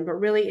the garden, but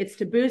really it's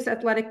to boost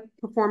athletic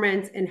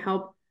performance and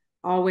help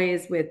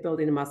always with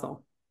building a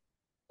muscle.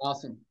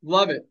 Awesome.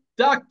 Love it.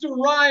 Dr.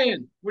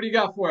 Ryan, what do you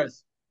got for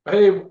us?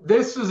 Hey,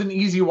 this is an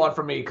easy one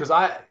for me because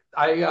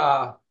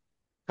collagen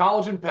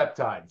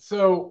peptide.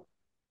 So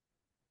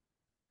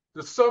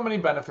there's so many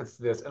benefits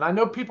to this. And I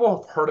know people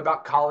have heard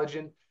about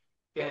collagen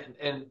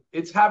and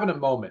it's having a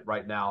moment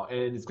right now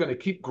and it's going to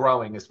keep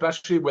growing,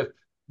 especially with,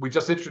 we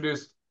just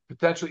introduced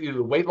potentially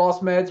either weight loss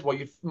meds. Well,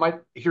 you might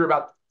hear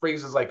about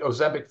phrases like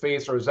Ozempic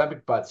face or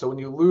Ozempic butt. So when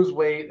you lose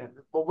weight,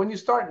 well, when you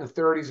start in the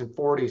 30s and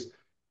 40s,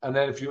 and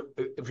then if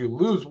you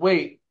lose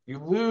weight, you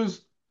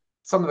lose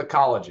some of the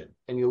collagen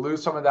and you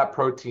lose some of that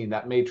protein,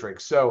 that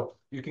matrix. So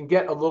you can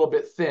get a little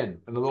bit thin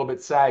and a little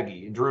bit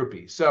saggy and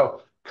droopy.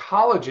 So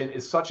collagen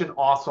is such an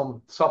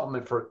awesome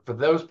supplement for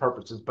those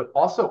purposes, but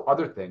also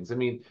other things. I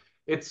mean,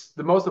 it's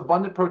the most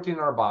abundant protein in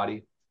our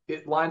body.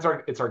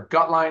 It's our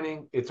gut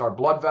lining, it's our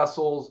blood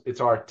vessels,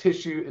 it's our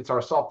tissue, it's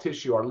our soft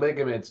tissue, our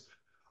ligaments,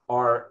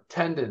 our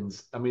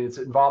tendons. I mean, it's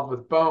involved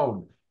with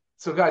bone.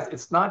 So guys,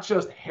 it's not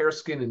just hair,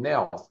 skin, and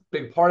nails,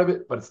 big part of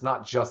it, but it's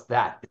not just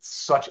that. It's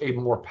such a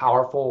more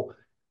powerful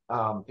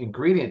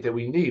ingredient that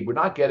we need. We're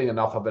not getting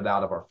enough of it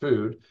out of our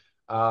food.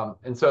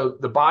 And so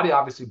the body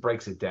obviously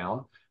breaks it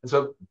down. And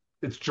so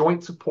it's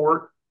joint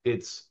support,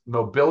 it's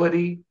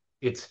mobility,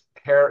 it's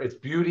hair, it's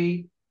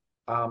beauty.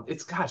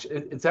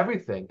 It's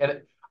everything.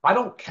 And I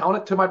don't count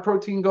it to my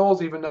protein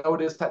goals, even though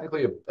it is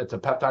technically it's a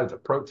peptide, it's a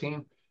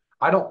protein.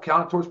 I don't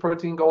count it towards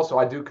protein goals, so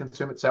I do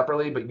consume it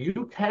separately, but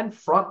you can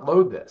front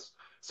load this.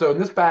 So in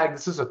this bag,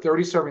 this is a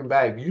 30 serving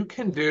bag. You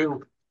can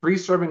do 3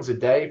 servings a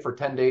day for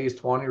 10 days,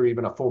 20, or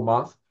even a full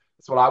month.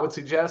 That's what I would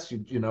suggest.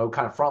 You know,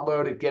 kind of front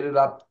load it, get it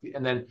up,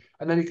 and then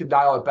you can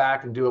dial it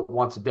back and do it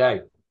once a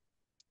day.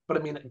 But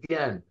I mean,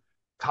 again,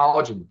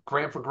 collagen,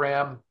 gram for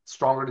gram,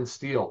 stronger than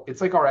steel.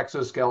 It's like our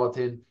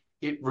exoskeleton.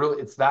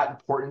 It's that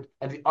important.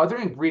 And the other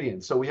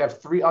ingredients, so we have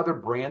 3 other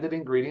branded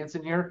ingredients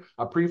in here,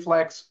 a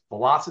Preflex,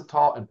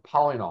 Velocitol, and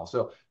Polynol.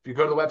 So if you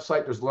go to the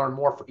website, there's learn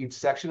more for each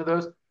section of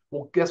those.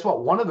 Well, guess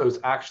what? One of those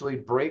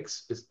actually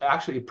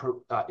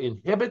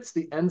inhibits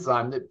the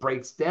enzyme that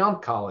breaks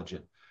down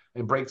collagen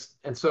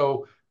and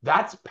so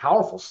that's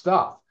powerful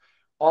stuff.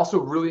 Also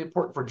really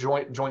important for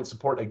joint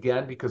support,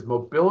 again, because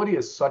mobility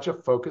is such a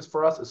focus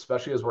for us,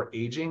 especially as we're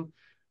aging.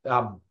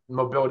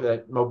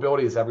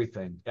 Mobility is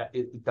everything.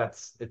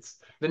 It's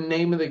the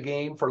name of the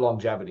game for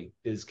longevity,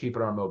 is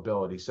keeping our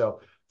mobility.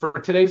 So for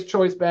today's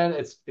choice, Ben,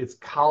 it's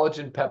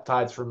collagen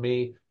peptides for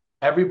me.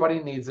 Everybody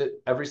needs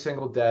it every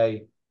single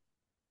day.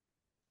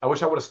 I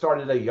wish I would have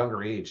started at a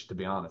younger age, to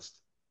be honest.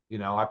 You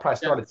know, I probably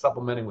started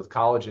supplementing with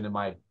collagen in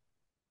my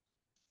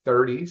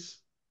 30s,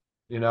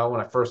 you know, when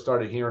I first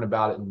started hearing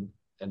about it.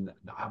 And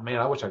man,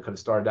 I wish I could have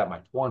started at my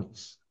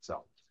 20s.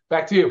 So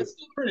back to you. It's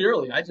still pretty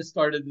early. I just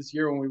started this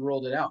year when we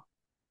rolled it out.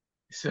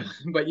 So,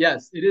 but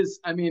yes, it is.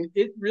 I mean,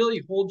 it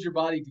really holds your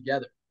body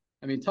together.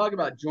 I mean, talk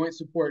about joint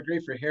support,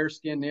 great for hair,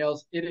 skin,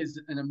 nails. It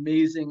is an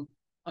amazing,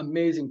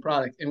 amazing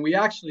product. And we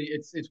actually,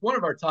 it's one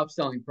of our top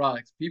selling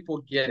products.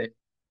 People get it.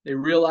 They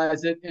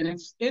realize it. And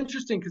it's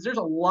interesting because there's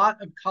a lot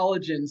of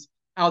collagens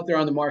out there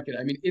on the market.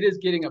 I mean, it is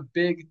getting a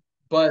big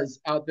buzz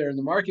out there in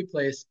the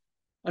marketplace.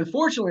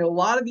 Unfortunately, a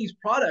lot of these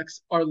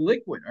products are in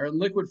liquid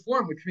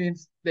form, which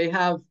means they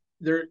have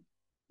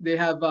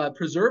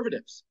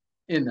preservatives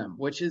in them,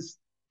 which is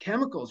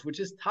chemicals, which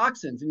is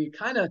toxins, and you're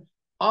kind of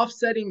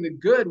offsetting the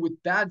good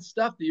with bad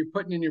stuff that you're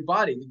putting in your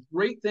body. The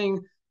great thing,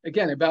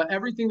 again, about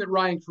everything that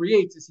Ryan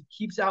creates is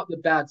he keeps out the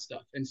bad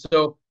stuff. And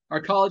so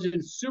our collagen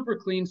is super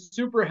clean,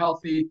 super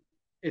healthy.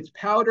 It's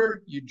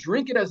powder. You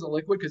drink it as a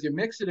liquid because you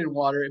mix it in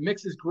water. It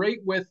mixes great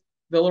with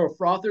the little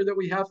frother that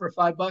we have for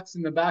 $5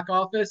 in the back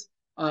office.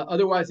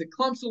 Otherwise, it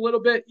clumps a little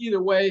bit.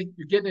 Either way,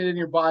 you're getting it in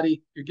your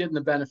body. You're getting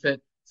the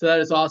benefit. So that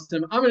is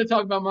awesome. I'm going to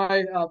talk about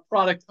my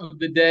product of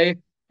the day.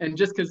 And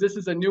just because this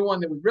is a new one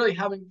that we really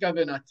haven't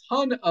given a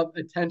ton of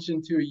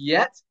attention to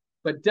yet,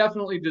 but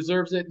definitely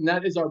deserves it. And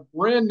that is our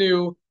brand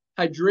new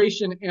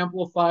hydration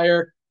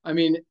amplifier. I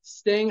mean,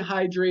 staying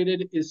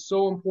hydrated is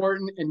so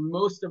important. And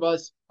most of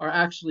us are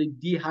actually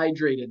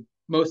dehydrated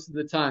most of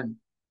the time,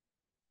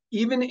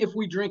 even if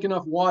we drink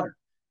enough water.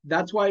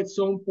 That's why it's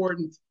so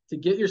important to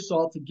get your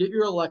salt, to get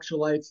your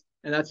electrolytes.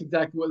 And that's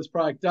exactly what this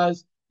product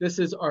does. This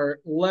is our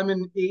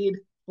lemonade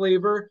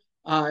flavor.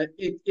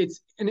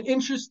 It's an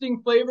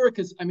interesting flavor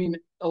because, I mean,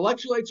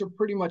 electrolytes are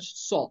pretty much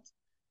salt.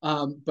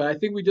 But I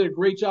think we did a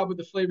great job with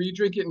the flavor. You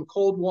drink it in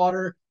cold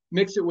water,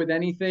 mix it with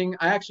anything.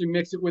 I actually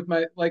mix it with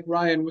like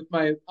Ryan, with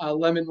my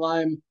lemon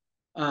lime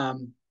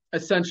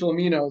essential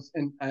aminos.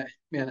 And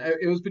man,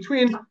 it was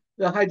between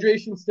the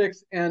hydration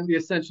sticks and the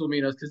essential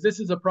aminos, because this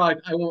is a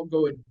product I won't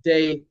go a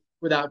day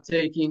without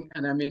taking.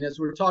 And I mean, as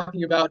we're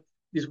talking about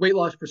these weight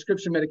loss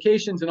prescription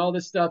medications and all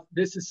this stuff,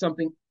 this is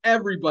something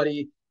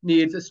everybody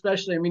needs,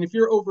 especially, I mean, if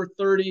you're over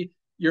 30,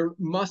 your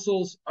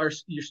muscles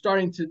you're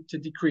starting to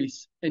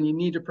decrease and you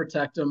need to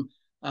protect them.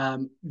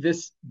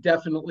 This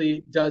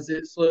definitely does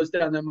it, slows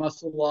down that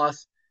muscle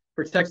loss,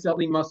 protects that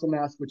lean muscle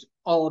mass, which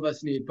all of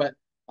us need. But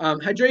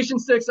Hydration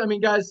sticks, I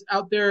mean, guys,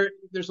 out there,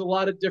 there's a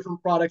lot of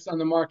different products on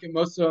the market.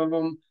 Most of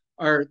them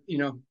are,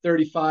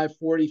 35,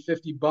 40,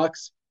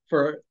 $50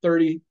 for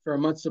 30 for a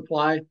month's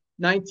supply.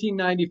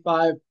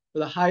 $19.95 for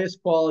the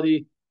highest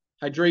quality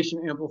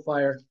hydration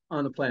amplifier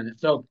on the planet.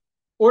 So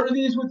order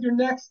these with your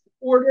next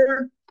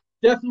order.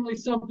 Definitely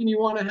something you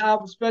want to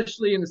have,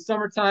 especially in the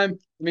summertime.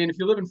 I mean, if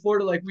you live in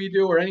Florida like we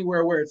do, or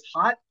anywhere where it's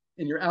hot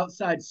and you're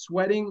outside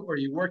sweating, or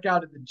you work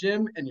out at the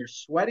gym and you're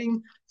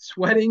sweating,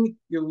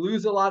 you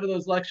lose a lot of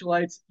those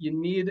electrolytes. You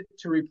need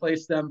to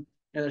replace them,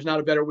 and there's not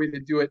a better way to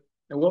do it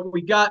than what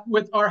we got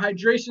with our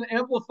hydration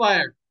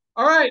amplifier.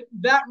 All right,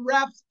 that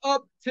wraps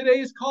up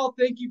today's call.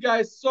 Thank you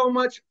guys so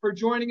much for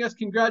joining us.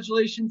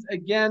 Congratulations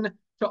again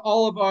to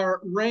all of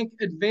our rank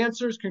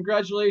advancers.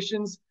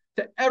 Congratulations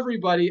to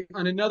everybody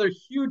on another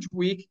huge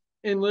week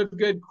in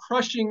LiveGood,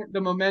 crushing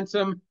the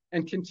momentum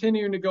and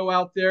continuing to go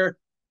out there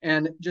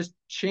and just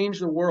change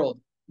the world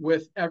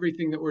with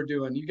everything that we're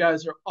doing. You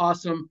guys are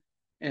awesome.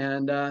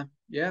 And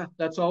yeah,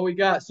 that's all we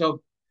got.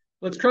 So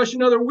let's crush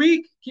another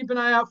week. Keep an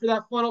eye out for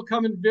that funnel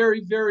coming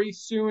very, very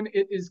soon.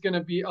 It is going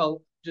to be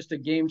just a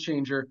game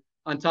changer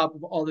on top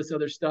of all this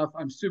other stuff.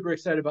 I'm super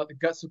excited about the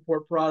gut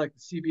support product,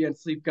 the CBN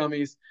sleep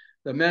gummies,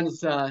 the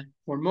men's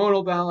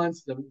hormonal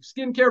balance, the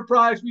skincare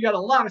products. We got a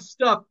lot of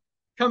stuff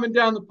coming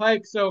down the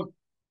pike. So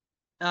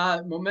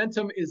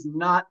momentum is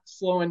not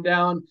slowing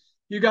down.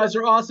 You guys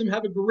are awesome.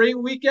 Have a great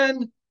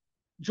weekend.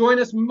 Join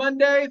us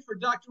Monday for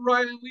Dr.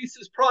 Ryan and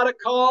Lisa's product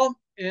call,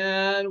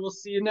 and we'll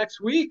see you next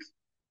week.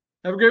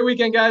 Have a great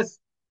weekend, guys.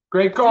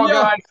 Great call,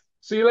 guys.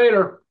 See you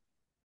later.